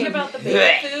worst doing? thing about the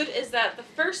baby food is that the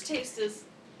first taste is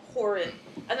horrid,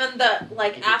 and then the Give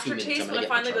me 2 aftertaste minutes, I'm when gonna it get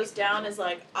my finally charger. goes down is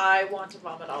like I want to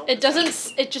vomit all. It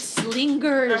doesn't. It just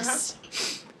lingers.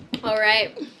 All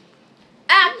right.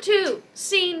 Act 2,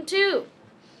 Scene 2.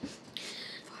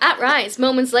 At Rise,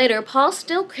 moments later, Paul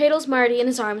still cradles Marty in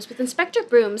his arms with Inspector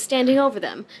Broom standing over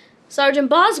them. Sergeant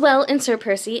Boswell and Sir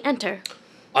Percy enter.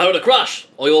 I heard a crash.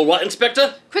 Are you all right,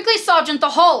 Inspector? Quickly, Sergeant,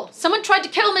 the hall. Someone tried to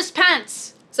kill Miss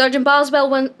Pants. Sergeant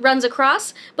Boswell runs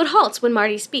across, but halts when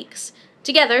Marty speaks.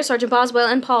 Together, Sergeant Boswell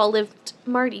and Paul lift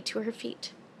Marty to her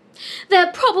feet.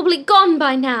 They're probably gone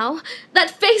by now.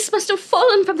 That face must have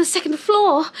fallen from the second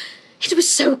floor. It was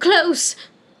so close.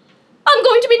 I'm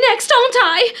going to be next, aren't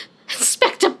I?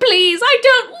 Inspector, please, I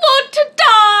don't want to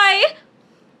die!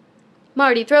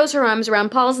 Marty throws her arms around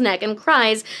Paul's neck and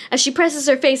cries as she presses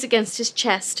her face against his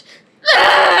chest.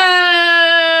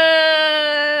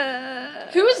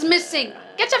 Who is missing?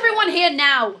 Get everyone here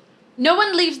now. No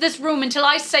one leaves this room until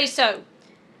I say so.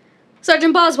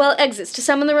 Sergeant Boswell exits to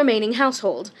summon the remaining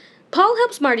household. Paul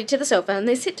helps Marty to the sofa and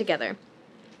they sit together.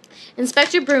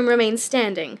 Inspector Broom remains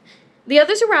standing. The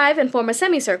others arrive and form a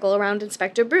semicircle around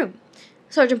Inspector Broom.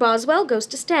 Sergeant Boswell goes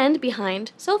to stand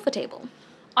behind sofa table,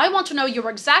 I want to know your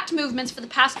exact movements for the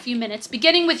past few minutes,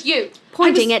 beginning with you.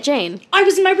 pointing at Jane, I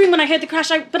was in my room when I heard the crash,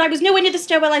 but I was nowhere near the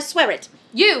stairwell, I swear it.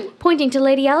 You. pointing to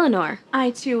Lady Eleanor. I,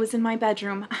 too, was in my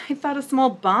bedroom. I thought a small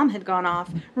bomb had gone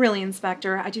off. Really,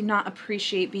 Inspector, I do not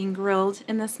appreciate being grilled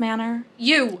in this manner.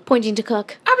 You. Pointing to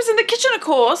Cook. I was in the kitchen, of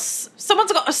course.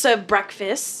 Someone's got to serve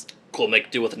breakfast. Could make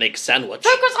do with an egg sandwich.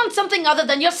 Focus on something other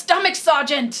than your stomach,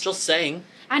 Sergeant. Just saying.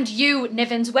 And you,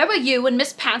 Nivens, where were you when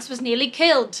Miss Pants was nearly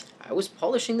killed? I was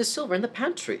polishing the silver in the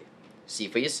pantry. See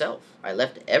for yourself. I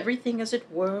left everything as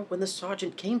it were when the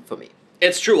sergeant came for me.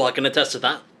 It's true, I can attest to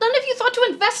that. None of you thought to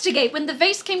investigate when the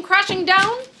vase came crashing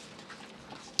down?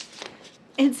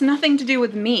 It's nothing to do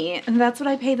with me. That's what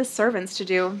I pay the servants to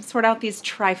do, sort out these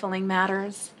trifling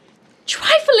matters.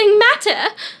 Trifling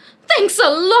matter? Thanks a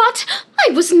lot.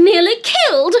 I was nearly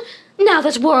killed. Now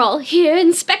that we're all here,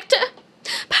 Inspector,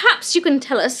 perhaps you can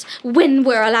tell us when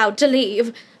we're allowed to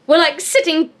leave. We're like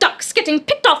sitting ducks getting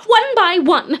picked off one by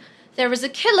one. There is a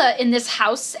killer in this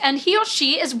house, and he or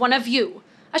she is one of you.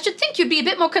 I should think you'd be a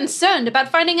bit more concerned about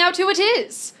finding out who it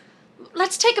is.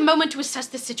 Let's take a moment to assess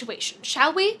this situation,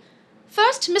 shall we?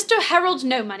 First, Mr. Harold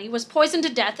No Money was poisoned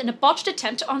to death in a botched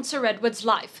attempt on Sir Edward's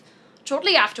life.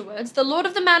 Shortly afterwards, the Lord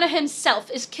of the Manor himself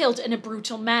is killed in a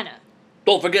brutal manner.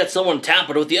 Don't forget someone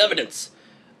tampered with the evidence.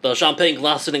 The champagne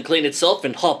glass didn't clean itself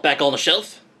and hop back on the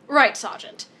shelf. Right,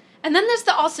 Sergeant. And then there's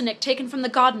the arsenic taken from the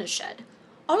gardener's shed.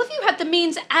 All of you had the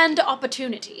means and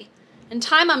opportunity. In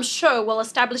time, I'm sure we'll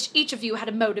establish each of you had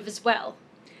a motive as well.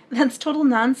 That's total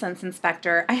nonsense,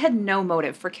 Inspector. I had no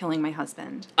motive for killing my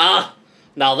husband. Ah,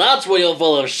 now that's where you're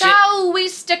full of shit. Shall we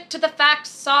stick to the facts,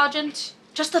 Sergeant?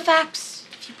 Just the facts,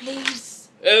 if you please.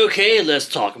 Okay, let's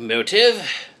talk motive.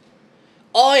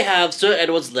 I have Sir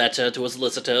Edward's letter to his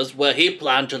solicitors where he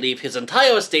planned to leave his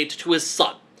entire estate to his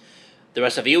son. The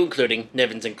rest of you, including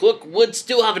Nevins and Cook, would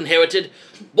still have inherited,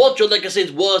 but your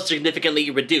legacies were significantly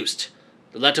reduced.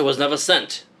 The letter was never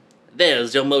sent.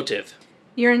 There's your motive.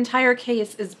 Your entire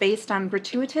case is based on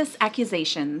gratuitous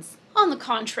accusations. On the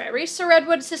contrary, Sir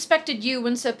Edward suspected you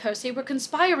and Sir Percy were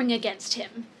conspiring against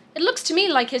him. It looks to me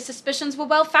like his suspicions were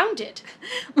well-founded.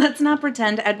 Let's not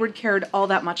pretend Edward cared all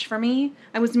that much for me.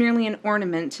 I was merely an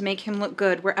ornament to make him look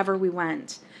good wherever we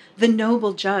went. The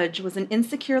noble judge was an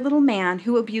insecure little man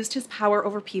who abused his power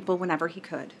over people whenever he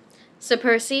could. Sir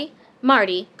Percy,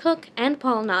 Marty, Cook, and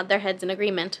Paul nod their heads in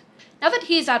agreement. Now that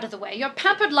he's out of the way, your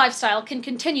pampered lifestyle can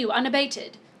continue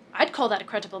unabated. I'd call that a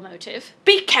credible motive.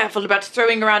 Be careful about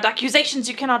throwing around accusations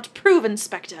you cannot prove,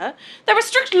 Inspector. There are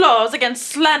strict laws against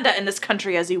slander in this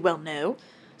country, as you well know.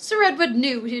 Sir Edward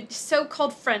knew his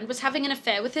so-called friend was having an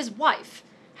affair with his wife.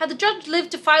 Had the judge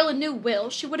lived to file a new will,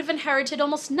 she would have inherited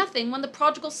almost nothing when the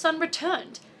prodigal son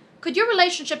returned. Could your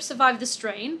relationship survive the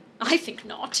strain? I think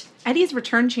not. Eddie's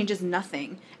return changes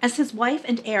nothing. As his wife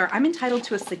and heir, I'm entitled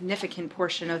to a significant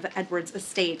portion of Edward's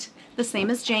estate, the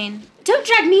same as Jane. Don't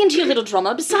drag me into your little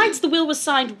drama. Besides, the will was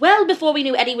signed well before we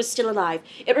knew Eddie was still alive.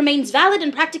 It remains valid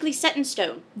and practically set in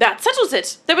stone. That settles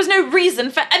it. There was no reason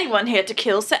for anyone here to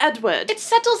kill Sir Edward. It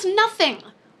settles nothing.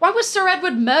 Why was Sir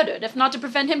Edward murdered if not to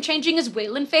prevent him changing his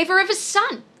will in favor of his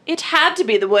son? It had to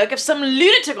be the work of some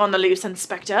lunatic on the loose,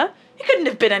 Inspector. It couldn't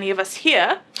have been any of us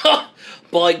here. Ha!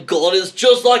 By God, it's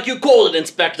just like you called it,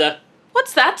 Inspector.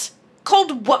 What's that?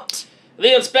 Called what?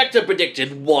 The inspector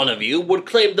predicted one of you would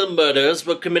claim the murders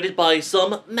were committed by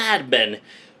some madmen.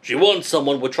 She warned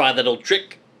someone would try that old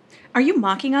trick. Are you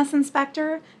mocking us,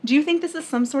 Inspector? Do you think this is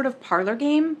some sort of parlor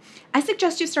game? I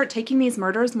suggest you start taking these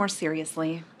murders more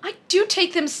seriously. I do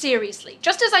take them seriously,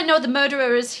 just as I know the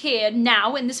murderer is here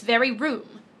now in this very room.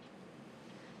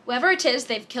 Whoever it is,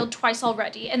 they've killed twice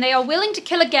already, and they are willing to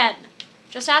kill again.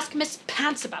 Just ask Miss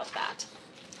Pants about that.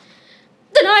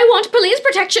 Then I want police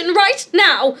protection right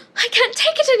now. I can't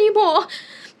take it anymore.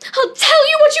 I'll tell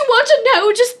you what you want to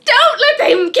know. Just don't let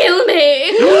them kill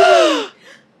me.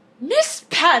 Miss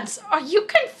Pants, are you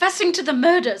confessing to the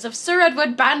murders of Sir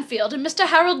Edward Banfield and Mr.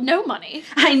 Harold No Money?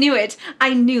 I knew it.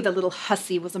 I knew the little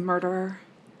hussy was a murderer.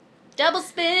 Double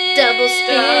spin! Double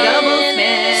spin. Double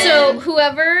spin. So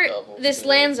whoever this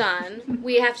lands on,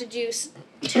 we have to do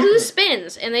 2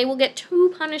 spins, and they will get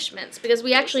 2 punishments, because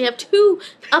we actually have 2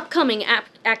 upcoming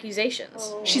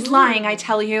accusations. She's lying, I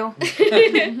tell you. This is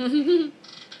terrifying.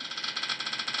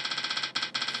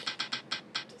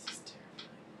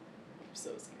 I'm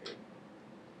so scared.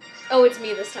 Oh, it's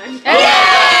me this time.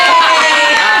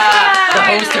 The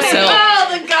host herself. Oh,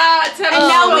 the gods have And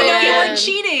now we know man. you were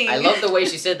cheating. I love the way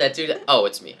she said that too. Oh,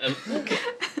 it's me.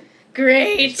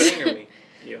 Great. Spinning or me?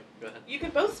 You. Go ahead. You can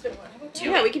both spin one. How about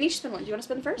you? Yeah, we can each spin one. Do you want to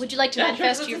spin first? Would you like to Yeah,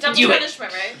 manifest it's your a double future?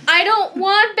 punishment, right? I don't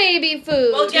want baby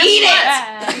food. Well, guess Eat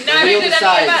what? it! Neither Real did any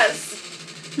decides. of us.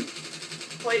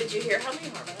 Boy, did you hear how many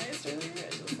harmonized earlier?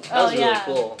 That was really yeah.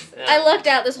 cool. I lucked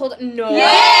out this whole time. No.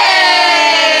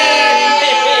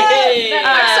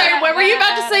 I'm sorry, what were you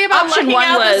about to say about Option lucking one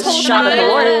out this was whole shot of the time?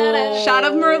 Lord. Shot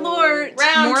of Merlord.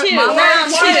 Round two.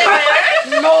 Round two.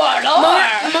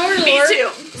 Me too.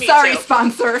 Me Sorry, too.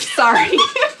 sponsor. Sorry.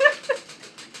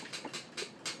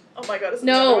 Oh my god, is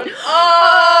No. another one?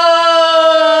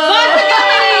 Oh!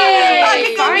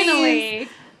 Yay! Finally.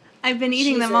 I've been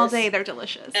eating them all day. They're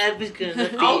delicious. I was gonna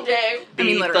be All day. I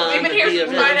mean, literally. We've been here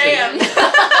since 9 a.m.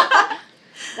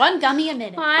 One gummy a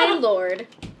minute. My lord.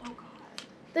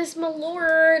 This my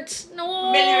lord.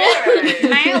 No.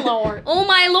 My lord. Oh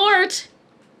my lord.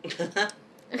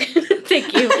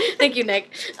 Thank you. Thank you, Nick.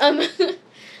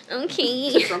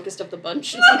 Okay. The drunkest of the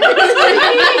bunch.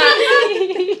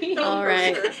 All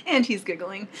right. And he's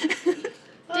giggling.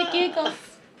 To giggle.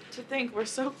 To think we're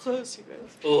so close, you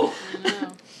guys. Oh.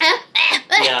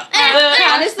 Yeah.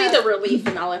 Honestly, the relief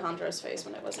in Alejandro's face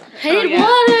when it wasn't her. I need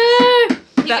water.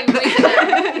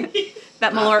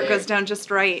 That Malort goes down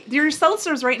just right. Your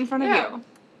seltzer's right in front of you.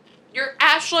 Your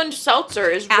Ashland seltzer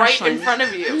is right in Ashland. front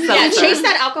of you. Yeah, chase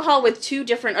that alcohol with 2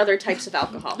 different other types of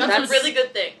alcohol. That's a really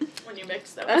good thing when you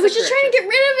mix them. I was just trying to get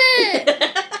rid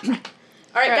of it.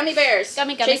 All right, gummy bears.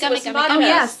 Gummy, Chase it with some gummy. vodka. Oh,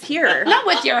 yes, here. Not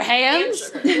with your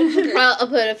hands. I'll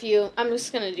put a few. I'm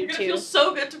just gonna do You're gonna 2. feel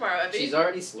so good tomorrow, Evie. She's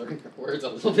already slurring her words a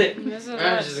little bit. I'm just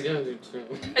gonna do 2.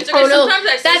 It's okay, Oh no, sometimes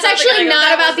I say that's something actually and I go, not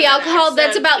 "That about the wasn't an alcohol. That's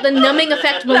accent." about the numbing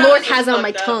effect That Malort was has on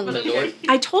my fucked up. tongue.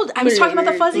 I was talking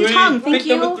about the fuzzy tongue. Thank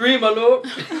you. 3, my lord.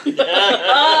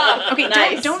 Okay,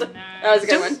 Nice. don't That was a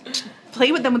good one.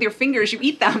 play with them with your fingers. You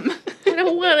eat them. I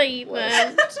don't want to eat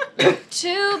them.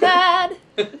 Too bad.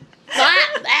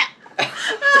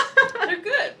 They're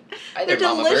good. They're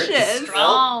delicious.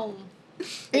 Strong.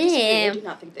 I Yeah. do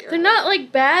not think they are. They're not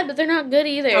like bad, but they're not good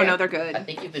either. Oh no, they're I good.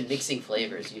 think you've been mixing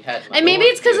flavors. You had And maybe Malort,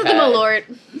 it's because you of the had-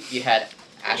 Malort. You had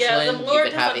Yeah, the Ashland. Malort You've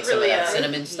been having doesn't some of really, that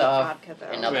cinnamon stuff vodka, though.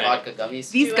 and the Right. vodka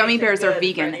gummies. These Do gummy anything bears are good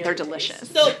vegan. for any They're other delicious.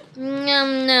 taste. So,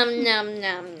 Nom nom nom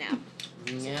nom nom.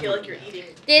 Yeah. I feel like you're eating.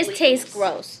 This leaves. tastes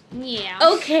gross. Yeah.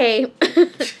 Okay.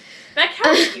 Beck, how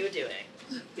are you doing?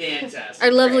 Fantastic.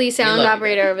 Our lovely We sound love you,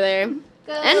 operator over there.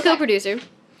 And co-producer.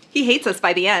 He hates us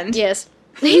by the end. Yes.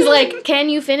 He's like, can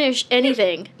you finish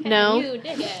anything? No. You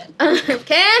dig it.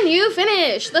 Can you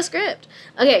finish the script?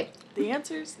 Okay, The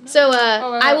answer's no. so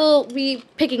I will be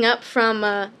picking up from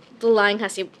the lying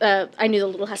hussy. I knew the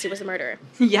little hussy was the murderer.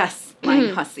 Yes,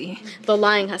 lying hussy. The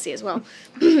lying hussy as well.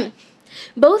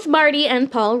 Both Marty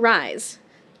and Paul rise.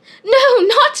 No,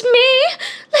 not me!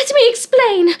 Let me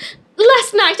explain.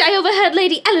 Last night I overheard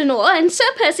Lady Eleanor and Sir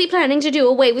Percy planning to do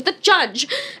away with the judge.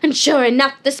 And sure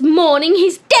enough, this morning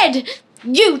he's dead.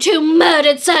 You two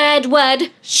murdered Sir Edward.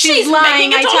 She's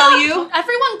lying, I tell you.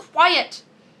 Everyone quiet.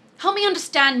 Help me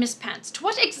understand, Miss Pants. To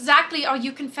what exactly are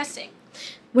you confessing?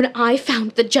 When I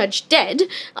found the judge dead,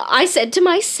 I said to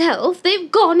myself,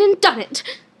 they've gone and done it.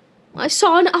 I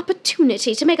saw an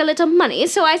opportunity to make a little money,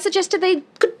 so I suggested they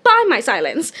could buy my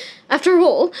silence. After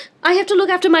all, I have to look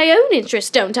after my own interests,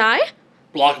 don't I?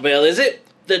 Blackmail, is it?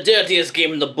 The dirtiest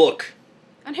game in the book.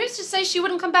 And who's to say she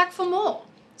wouldn't come back for more?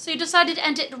 So you decided to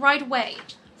end it right away.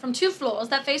 From 2 floors,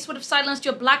 that face would have silenced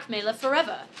your blackmailer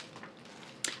forever.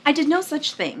 I did no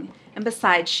such thing. And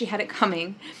besides, she had it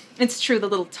coming. It's true the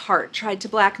little tart tried to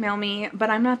blackmail me, but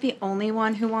I'm not the only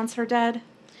one who wants her dead.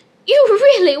 You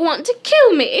really want to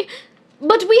kill me?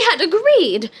 But we had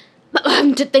agreed.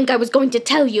 To think I was going to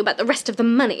tell you about the rest of the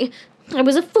money. I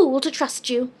was a fool to trust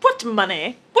you. What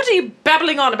money? What are you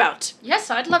babbling on about? Yes,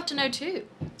 I'd love to know too.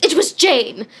 It was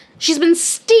Jane. She's been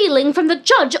stealing from the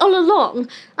judge all along.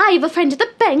 I have a friend at the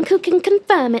bank who can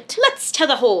confirm it. Let's tell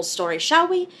the whole story, shall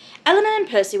we? Eleanor and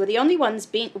Percy weren't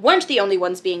the only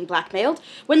ones being blackmailed.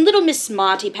 When little Miss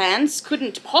Smarty Pants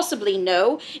couldn't possibly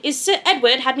know is Sir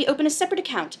Edward had me open a separate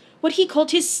account, what he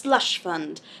called his slush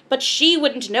fund. But she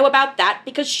wouldn't know about that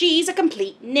because she's a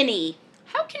complete ninny.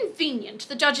 How convenient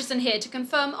the judge isn't here to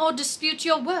confirm or dispute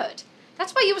your word.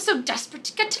 That's why you were so desperate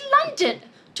to get to London.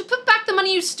 To put back the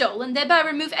money you stole and thereby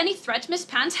remove any threat Miss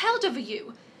Pants held over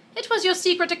you. It was your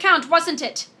secret account, wasn't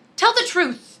it? Tell the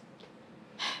truth.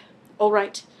 All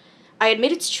right. I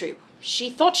admit it's true. She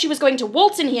thought she was going to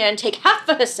waltz in here and take half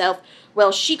for herself.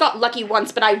 Well, she got lucky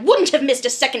once, but I wouldn't have missed a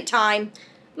second time.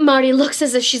 Marty looks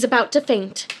as if she's about to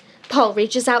faint. Paul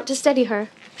reaches out to steady her.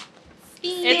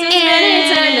 And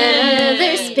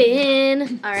another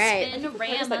spin. All right.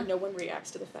 It's like no one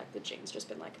reacts to the fact that Jane's just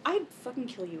been like, I'd fucking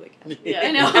kill you again. Yeah,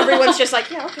 I know. Everyone's just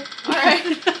like, yeah, okay. All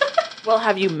right. Well,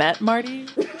 have you met Marty?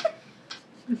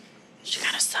 She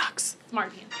kind of sucks.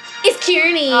 Marty. It's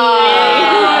Kearney.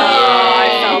 I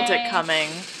felt it coming.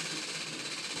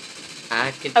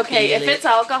 I could Okay, feel if it it's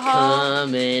alcohol.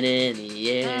 coming in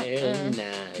the air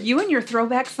tonight. You and your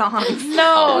throwback songs.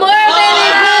 No.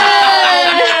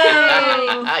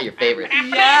 Your favorite.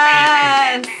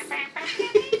 Yes.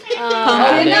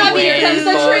 I've been now here waiting comes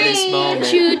the for train. this moment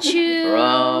Choo choo. for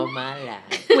all my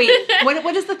life. Wait,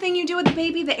 what is the thing you do with the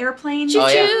baby? The airplane? Choo Oh,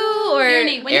 yeah. choo. Or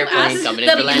Kearney, when you Airplane ask coming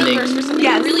the in for landing. first for something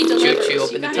Yes. really Choo delivers, choo, you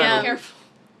open the gotta tunnel. be careful.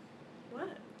 What?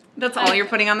 That's all you're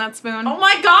putting on that spoon? Oh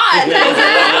my god!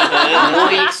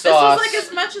 Sweet This sauce. was like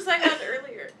as much as I had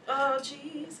earlier. Oh,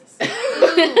 Jesus.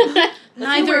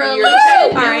 Neither a You're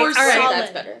liquid okay. nor All right, solid.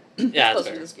 that's better. Yeah, that's Closer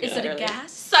fair. to scoop Is it a earlier.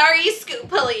 gas? Sorry, Scoop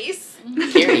Police.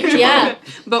 Carrie, Yeah.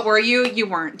 But were you? You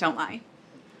weren't. Don't lie.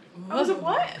 I was a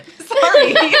what?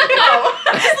 Sorry. No. I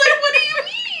was like, what do you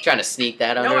mean? trying to sneak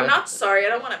that on No, her. I'm not sorry. I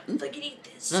don't want to fucking eat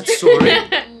this. Not sorry.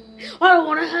 I don't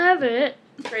want to have it.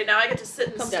 Right now, I get to sit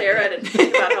and Calm stare down. at it and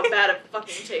think about how bad it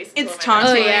fucking tastes. It's before my eyes.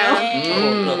 Oh, taunting yeah.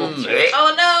 Mm.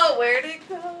 Oh no, where'd it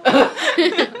go?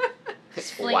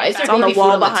 Why is there It's on the baby food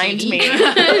wall on the behind TV? me.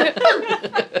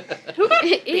 Who got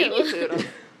Ew. baby food on?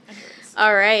 Anyways.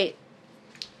 All right.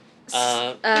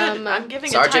 Good. I'm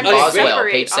giving Sergeant a time to Boswell,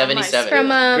 separate page on my 77. spoon. From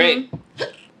Great.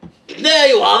 There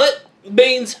you have it.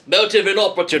 Means motive and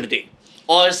opportunity.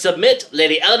 I submit,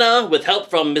 Lady Eleanor, with help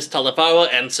from Miss Talifaro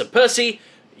and Sir Percy,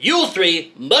 you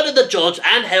three murdered the judge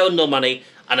and held no money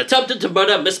and attempted to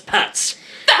murder Miss Pats.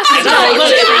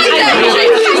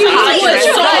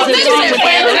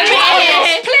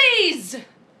 Please!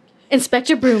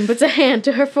 Inspector Broom puts a hand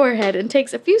to her forehead and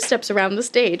takes a few steps around the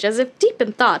stage as if deep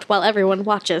in thought while everyone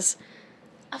watches.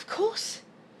 Of course.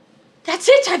 That's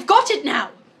it, I've got it now.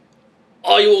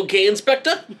 Are you okay,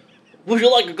 Inspector? Would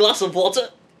you like a glass of water?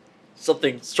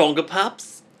 Something stronger,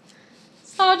 perhaps?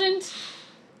 Sergeant,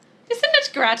 isn't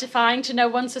it gratifying to know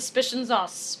one's suspicions are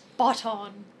spot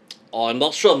on? I'm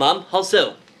not sure, ma'am. How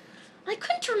so? I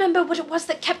couldn't remember what it was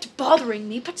that kept bothering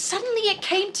me, but suddenly it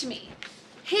came to me.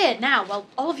 Here, now, while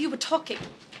all of you were talking.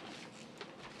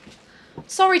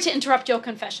 Sorry to interrupt your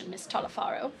confession, Miss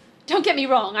Talifaro. Don't get me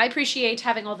wrong, I appreciate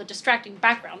having all the distracting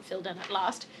background filled in at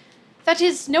last. That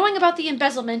is, knowing about the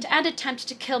embezzlement and attempt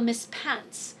to kill Miss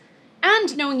Pants,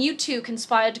 and knowing you two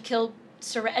conspired to kill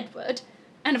Sir Edward,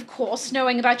 and of course,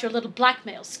 knowing about your little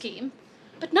blackmail scheme.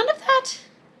 But none of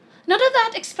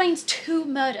that explains 2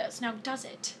 murders, now does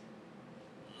it?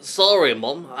 Sorry,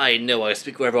 Mom. I know I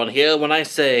speak for everyone here when I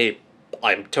say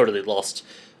I'm totally lost.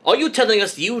 Are you telling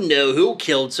us you know who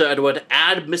killed Sir Edward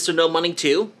and Mr. No Money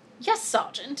too? Yes,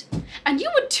 Sergeant. And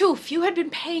you would too if you had been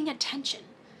paying attention.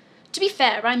 To be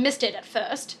fair, I missed it at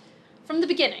first. From the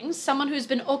beginning, someone who's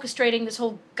been orchestrating this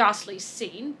whole ghastly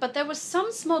scene, but there was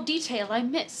some small detail I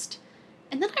missed.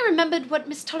 And then I remembered what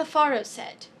Miss Talifaro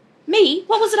said. Me?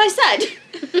 What was it I said?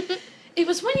 It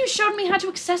was when you showed me how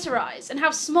to accessorize and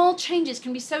how small changes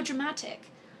can be so dramatic.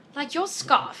 Like your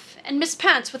scarf and Miss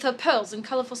Pants with her pearls and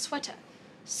colorful sweater.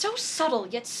 So subtle,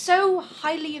 yet so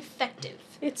highly effective.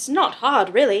 It's not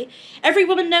hard, really. Every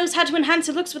woman knows how to enhance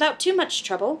her looks without too much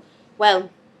trouble. Well,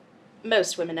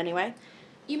 most women, anyway.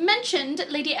 You mentioned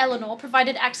Lady Eleanor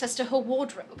provided access to her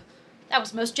wardrobe. That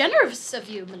was most generous of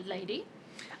you, milady.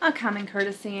 A common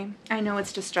courtesy. I know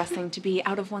it's distressing to be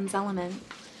out of one's element.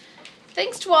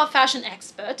 Thanks to our fashion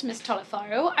expert, Miss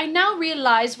Talifaro, I now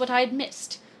realize what I had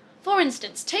missed. For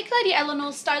instance, take Lady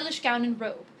Eleanor's stylish gown and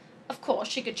robe. Of course,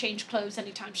 she could change clothes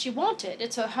anytime she wanted.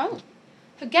 It's her home.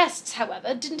 Her guests,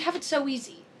 however, didn't have it so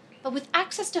easy. But with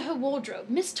access to her wardrobe,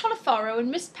 Miss Talifaro and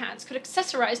Miss Pants could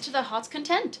accessorize to their heart's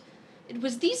content. It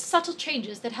was these subtle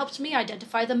changes that helped me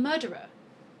identify the murderer.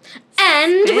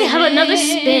 And we have another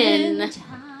spin.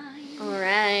 All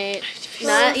right.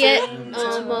 Not yet.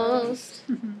 Almost.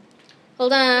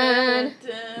 Hold on.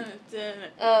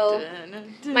 Oh.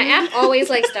 My app always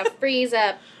likes to freeze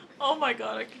up. Oh my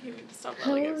god, I can't even stop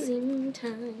loving it. Closing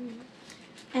time.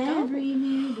 Every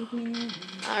new beginning.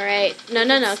 All right.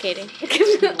 No, Katie.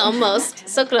 Almost.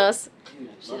 So close.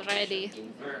 She's ready.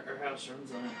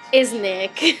 Is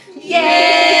Nick. Yay!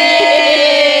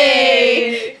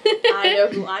 I know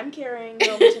who I'm carrying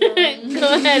home tonight.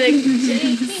 Go ahead and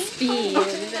speed.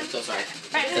 So sorry.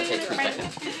 Okay.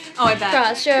 Oh, I bet.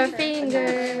 Cross your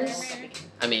fingers.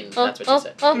 I mean, Oh, that's what she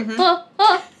said. oh.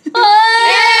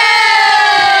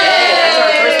 Hey, that's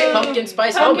our first pumpkin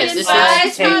spice hummus.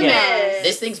 Pumpkin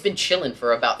This thing's been chilling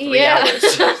for about 3 Yeah.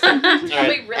 hours. Alright, do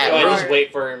Wait, really I just hard.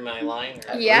 wait for my line?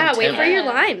 Or? Yeah, wait for tempo. your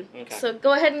line. Okay. So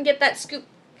go ahead and get that scoop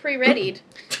pre-readied.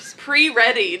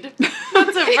 Pre-readied.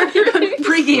 That's a word.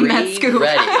 Pre-game that scoop.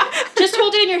 Ready. Just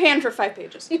hold it in your hand for 5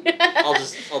 pages.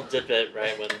 I'll dip it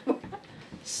right when.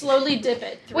 Slowly dip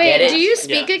it. Wait, Get it? do you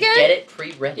speak Yeah. again? Get it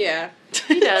pre-ready. Yeah.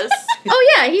 He does.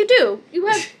 Oh yeah, you do. You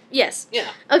have yes. Yeah.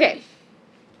 Okay.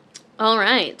 All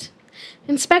right.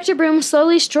 Inspector Broom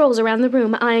slowly strolls around the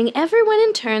room, eyeing everyone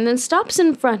in turn, then stops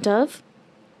in front of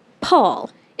Paul.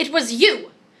 It was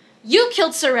you. You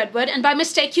killed Sir Edward, and by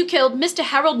mistake you killed Mr.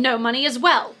 Harold No Money as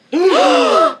well.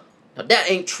 Now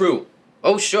that ain't true.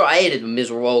 Oh sure, I hated the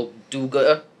miserable old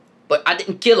do-gooder, but I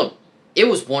didn't kill him. It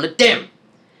was one of them.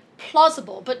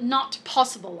 Plausible, but not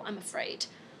possible, I'm afraid.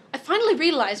 I finally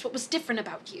realized what was different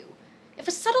about you. If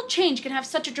a subtle change can have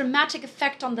such a dramatic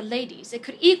effect on the ladies, it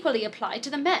could equally apply to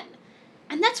the men.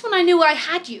 And that's when I knew I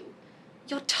had you.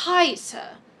 Your tie,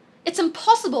 sir. It's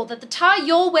impossible that the tie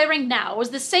you're wearing now is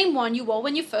the same one you wore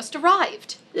when you first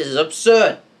arrived. This is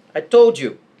absurd. I told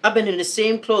you, I've been in the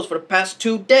same clothes for the past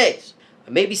 2 days.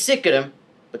 I may be sick of them,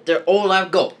 but they're all I've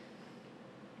got.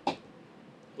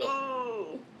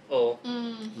 Oh.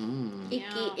 Icky,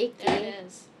 Yeah, icky. there it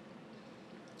is.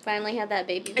 Finally had that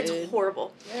baby It's food.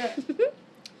 horrible.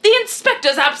 The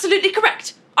inspector's absolutely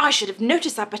correct. I should have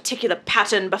noticed that particular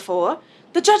pattern before.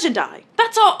 The judge and I.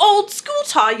 That's our old school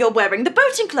tie you're wearing, the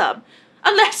boating club.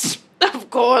 Unless, of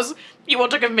course, you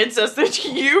want to convince us that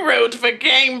you rode for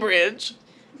Cambridge.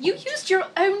 You used your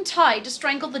own tie to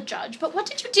strangle the judge, but what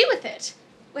did you do with it?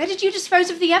 Where did you dispose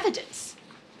of the evidence?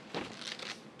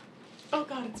 Oh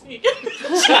God, it's me.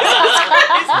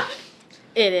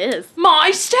 It is.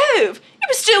 My stove! It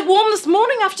was still warm this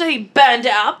morning after he burned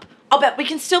it up. I'll bet we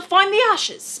can still find the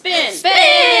ashes. Spin!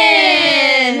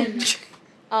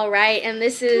 All right, and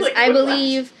this is, Like, I what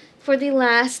believe, for the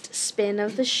last spin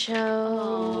of the show.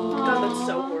 God, that's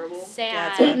so horrible.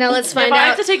 Sad. Now let's If find I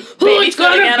have out to take who baby it's food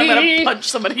gonna again, I'm be. gonna punch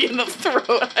somebody in the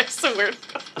throat. I swear to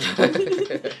God.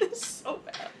 It's so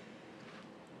bad.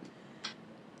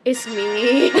 It's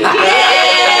me.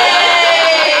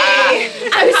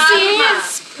 I'm seeing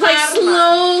it like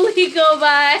slowly go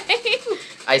by.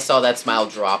 I saw that smile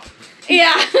drop.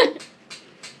 Yeah.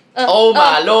 Oh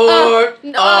my lord!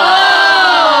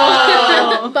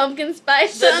 Oh. Pumpkin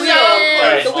spice The on wheel,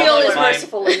 it. the wheel is Mine.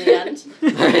 merciful in the end.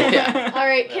 Yeah. All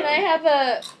right, can I have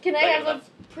a Take enough.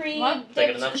 Take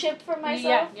pre-dipped enough. chip for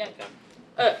myself? Yeah.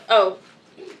 Oh.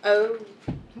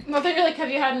 Well, they're like, have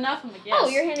you had enough? I'm like, yes. Oh,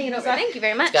 you're handing it over. Thank you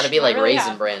very much. It's gotta be like really Raisin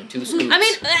have. Bran, 2 scoops. I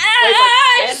mean,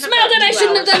 I I smelled it. I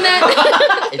shouldn't have done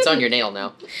that. It's on your nail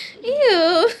now.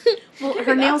 Ew. Well,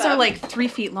 her nails are like 3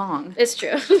 feet long. It's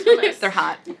true. They're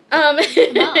hot. Thank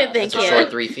That's you. a short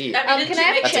 3 feet. Can I have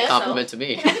a That's a chip? compliment to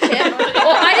me. Well,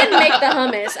 I didn't make the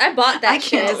hummus. I bought that I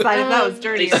can't shit. decide if that was They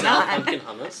dirty or sell not. pumpkin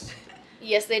hummus.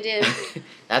 Yes, they did.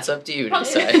 That's up to you to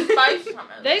decide.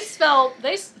 They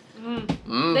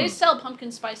Mm. sell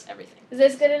pumpkin spice everything. Is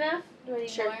this good enough? Do I need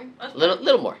Sure. more?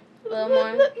 Little more. A little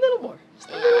more. Little more.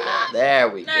 There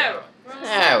we go.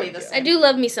 There we go. I do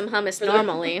love me some hummus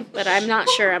normally, but I'm not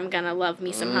sure I'm gonna love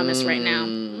me some hummus right now.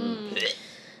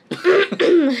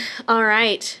 All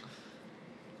right.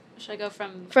 Should I go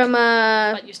from From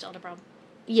but you still had a problem?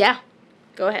 yeah.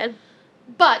 Go ahead.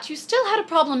 But you still had a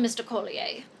problem, Mr.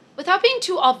 Collier. Without being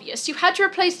too obvious, you had to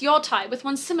replace your tie with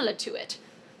one similar to it.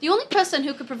 The only person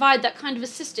who could provide that kind of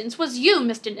assistance was you,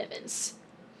 Mr. Nivens.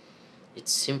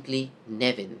 It's simply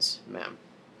Nevins, ma'am.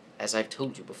 As I've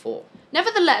told you before.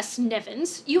 Nevertheless,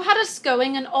 Nivens, you had us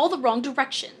going in all the wrong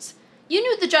directions. You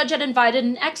knew the judge had invited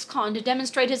an ex-con to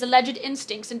demonstrate his alleged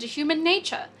instincts into human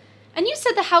nature, and you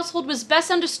said the household was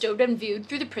best understood and viewed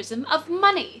through the prism of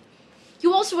money.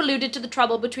 You also alluded to the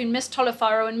trouble between Miss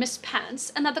Tolifaro and Miss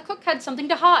Pants, and that the cook had something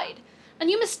to hide. And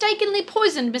you mistakenly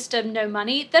poisoned Mr. No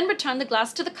Money, then returned the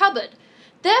glass to the cupboard.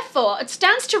 Therefore, it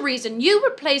stands to reason you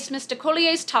replaced Mr.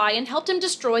 Collier's tie and helped him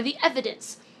destroy the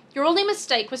evidence. Your only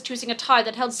mistake was choosing a tie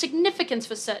that held significance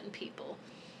for certain people.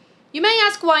 You may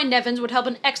ask why Nevins would help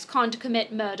an ex-con to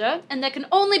commit murder, and there can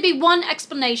only be one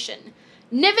explanation.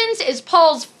 Nevins is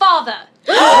Paul's father.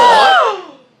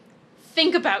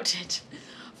 Think about it.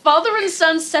 Father and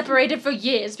son separated for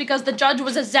years because the judge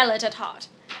was a zealot at heart.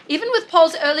 Even with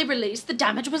Paul's early release, the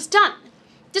damage was done.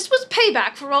 This was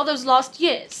payback for all those lost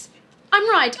years. I'm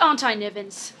right, aren't I,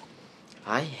 Nivens?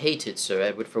 I hated Sir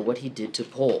Edward for what he did to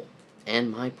Paul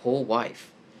and my poor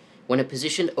wife. When a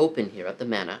position opened here at the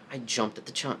manor, I jumped at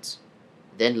the chance.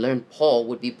 Then learned Paul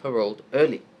would be paroled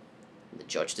early. The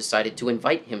judge decided to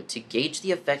invite him to gauge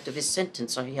the effect of his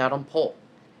sentence he had on Paul.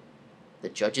 The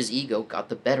judge's ego got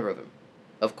the better of him.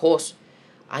 Of course,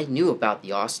 I knew about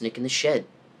the arsenic in the shed,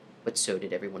 but so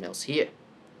did everyone else here.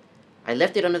 I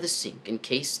left it under the sink in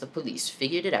case the police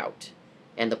figured it out,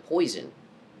 and the poison...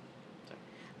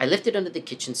 I left it under the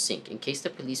kitchen sink in case the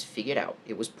police figured out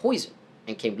it was poison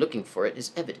and came looking for it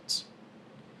as evidence.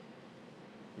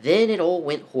 Then it all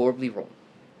went horribly wrong.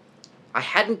 I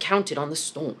hadn't counted on the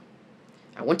storm.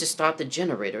 I went to start the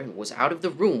generator and was out of the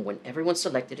room when everyone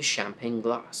selected a champagne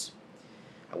glass.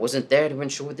 I wasn't there to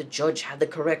ensure the judge had the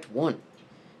correct one.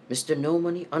 Mr. No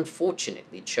Money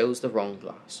unfortunately chose the wrong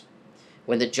glass.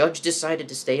 When the judge decided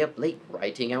to stay up late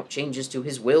writing out changes to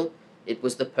his will, it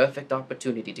was the perfect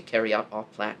opportunity to carry out our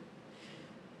plan.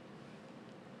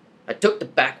 I took the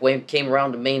back way and came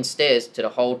around the main stairs to the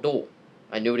hall door.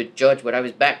 I knew the judge would have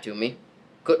his back to me.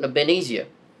 Couldn't have been easier.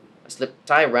 I slipped a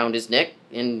tie around his neck,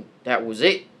 and that was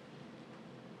it.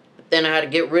 But then I had to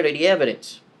get rid of the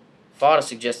evidence. Father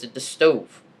suggested the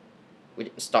stove, We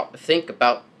didn't stop to think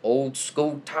about old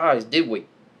school ties, did we?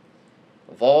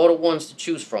 Of all the ones to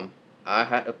choose from, I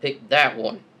had to pick that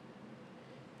one.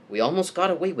 We almost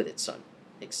got away with it, son,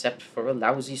 except for a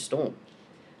lousy storm.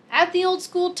 At the old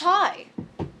school tie.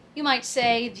 You might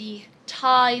say the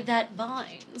tie that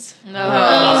binds.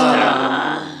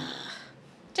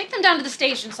 Take them down to the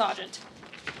station, Sergeant.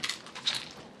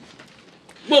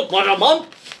 Well, Mom,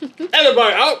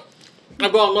 everybody out.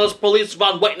 I've got another police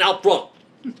van waiting out front.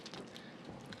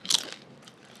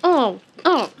 Oh.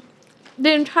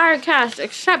 The entire cast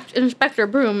except Inspector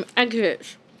Broom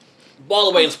exits. By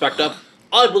the way, Inspector,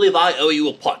 I believe I owe you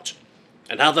a punch.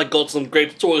 And have I got some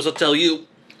great stories to tell you?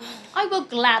 I will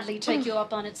gladly take you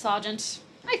up on it, Sergeant.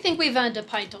 I think we've earned a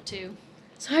pint or two.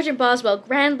 Sergeant Boswell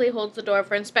grandly holds the door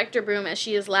for Inspector Broom as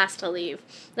she is last to leave,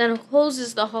 then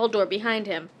closes the hall door behind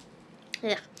him.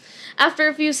 Ugh. After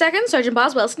a few seconds, Sergeant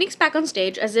Boswell sneaks back on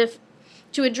stage as if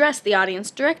to address the audience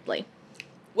directly.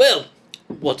 Well,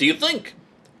 what do you think?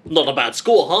 Not a bad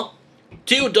score, huh?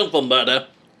 2 done for murder,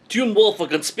 2 more for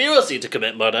conspiracy to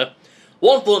commit murder,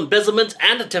 1 for embezzlement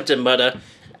and attempted murder,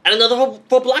 and another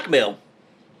for blackmail.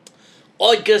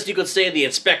 I guess you could say the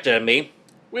inspector and me,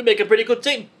 we make a pretty good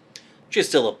team. She's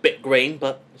still a bit green,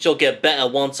 but she'll get better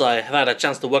once I have had a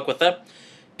chance to work with her.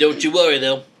 Don't you worry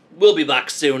though, we'll be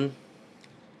back soon.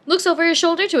 Looks over his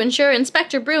shoulder to ensure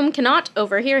Inspector Broom cannot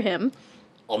overhear him.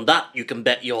 On that, you can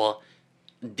bet your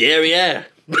derriere.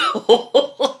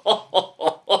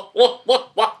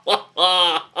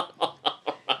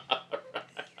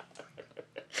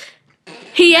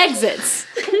 He exits,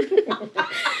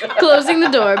 closing the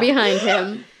door behind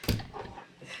him.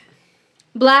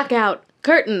 Blackout.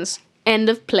 Curtains. End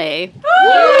of play.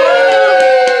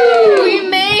 We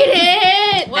made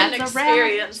it! What an That's a wrap.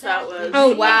 experience that was.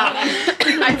 Oh, wow.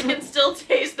 I can still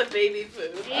taste the baby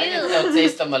food. I can still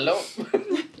taste them alone.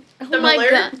 The my Malert.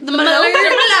 God. The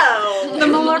Malert. The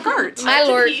Malert. My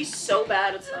lord. He's so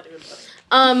bad, it's not even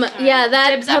funny. Yeah,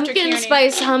 that Dibs after pumpkin Kearney.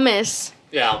 spice hummus.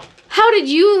 Yeah. How did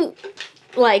you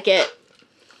like it?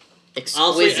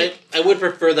 Honestly, Exquisite. I would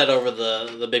prefer that over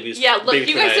the baby's. Yeah, look,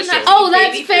 baby you guys food, didn't have so- to Oh,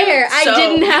 that's baby fair. food, I so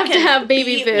didn't have you to can have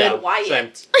baby be food. Yeah,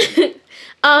 quiet. It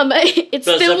That's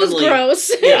still was definitely-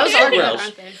 gross. Yeah, Those it's are good, gross.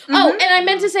 aren't they? Oh, and I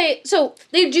meant to say, so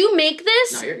they do make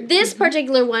this. No, you're good. This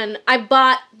particular one, I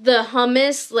bought the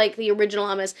hummus, like the original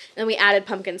hummus, and we added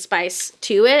pumpkin spice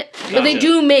to it. But they Gotcha.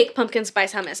 do make pumpkin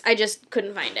spice hummus. I just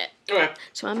couldn't find it. Okay.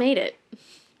 So I made it.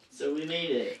 So we made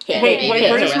it. Hey, Wait, hey, where hey.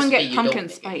 does It's a one recipe get you pumpkin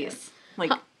don't make again. spice? Like,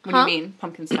 what do Huh? you mean,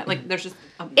 pumpkin spice? Like, there's just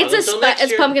a... It's Until next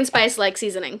it's year. pumpkin spice like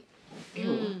seasoning.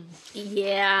 Ew.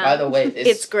 Yeah. By the way, this,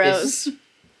 It's gross. This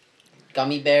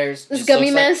gummy bears This just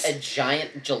gummy looks mess? like a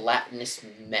giant gelatinous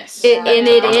mess. And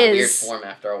it On a weird is. form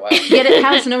after a while. Yet it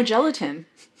has no gelatin.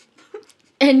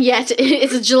 And yet,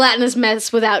 it's a gelatinous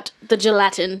mess without the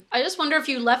gelatin. I just wonder if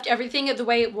you left everything the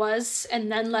way it was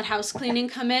and then let house cleaning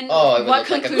come in. Oh, it would what look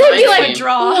like a conclusion They'd be you like, would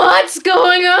draw? What's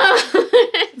going on?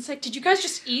 It's like, did you guys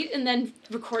just eat and then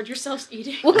record yourselves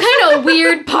eating? What kind of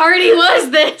weird party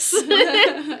was this?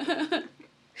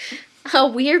 A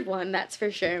weird one, that's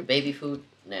for sure. Baby food,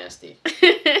 nasty.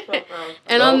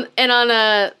 and on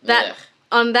that Ugh.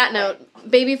 on that note,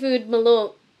 baby food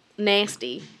malo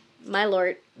nasty. My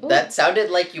lord. That sounded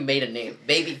like you made a name.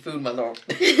 Baby food, my lord.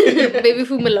 Baby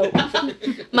food malo.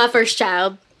 My first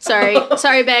child.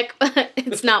 Sorry, Beck, but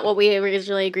it's not what we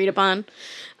originally agreed upon.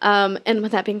 And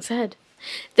with that being said,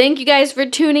 thank you guys for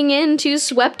tuning in to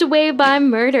Swept Away by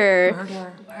Murder.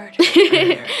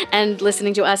 And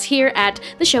listening to us here at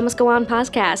the Show Must Go On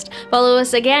podcast. Follow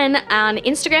us again on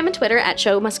Instagram and Twitter at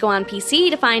Show Must Go On PC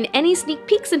to find any sneak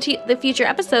peeks into the future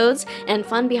episodes and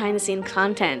fun behind the scenes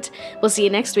content. We'll see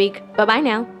you next week. Bye bye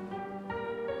now.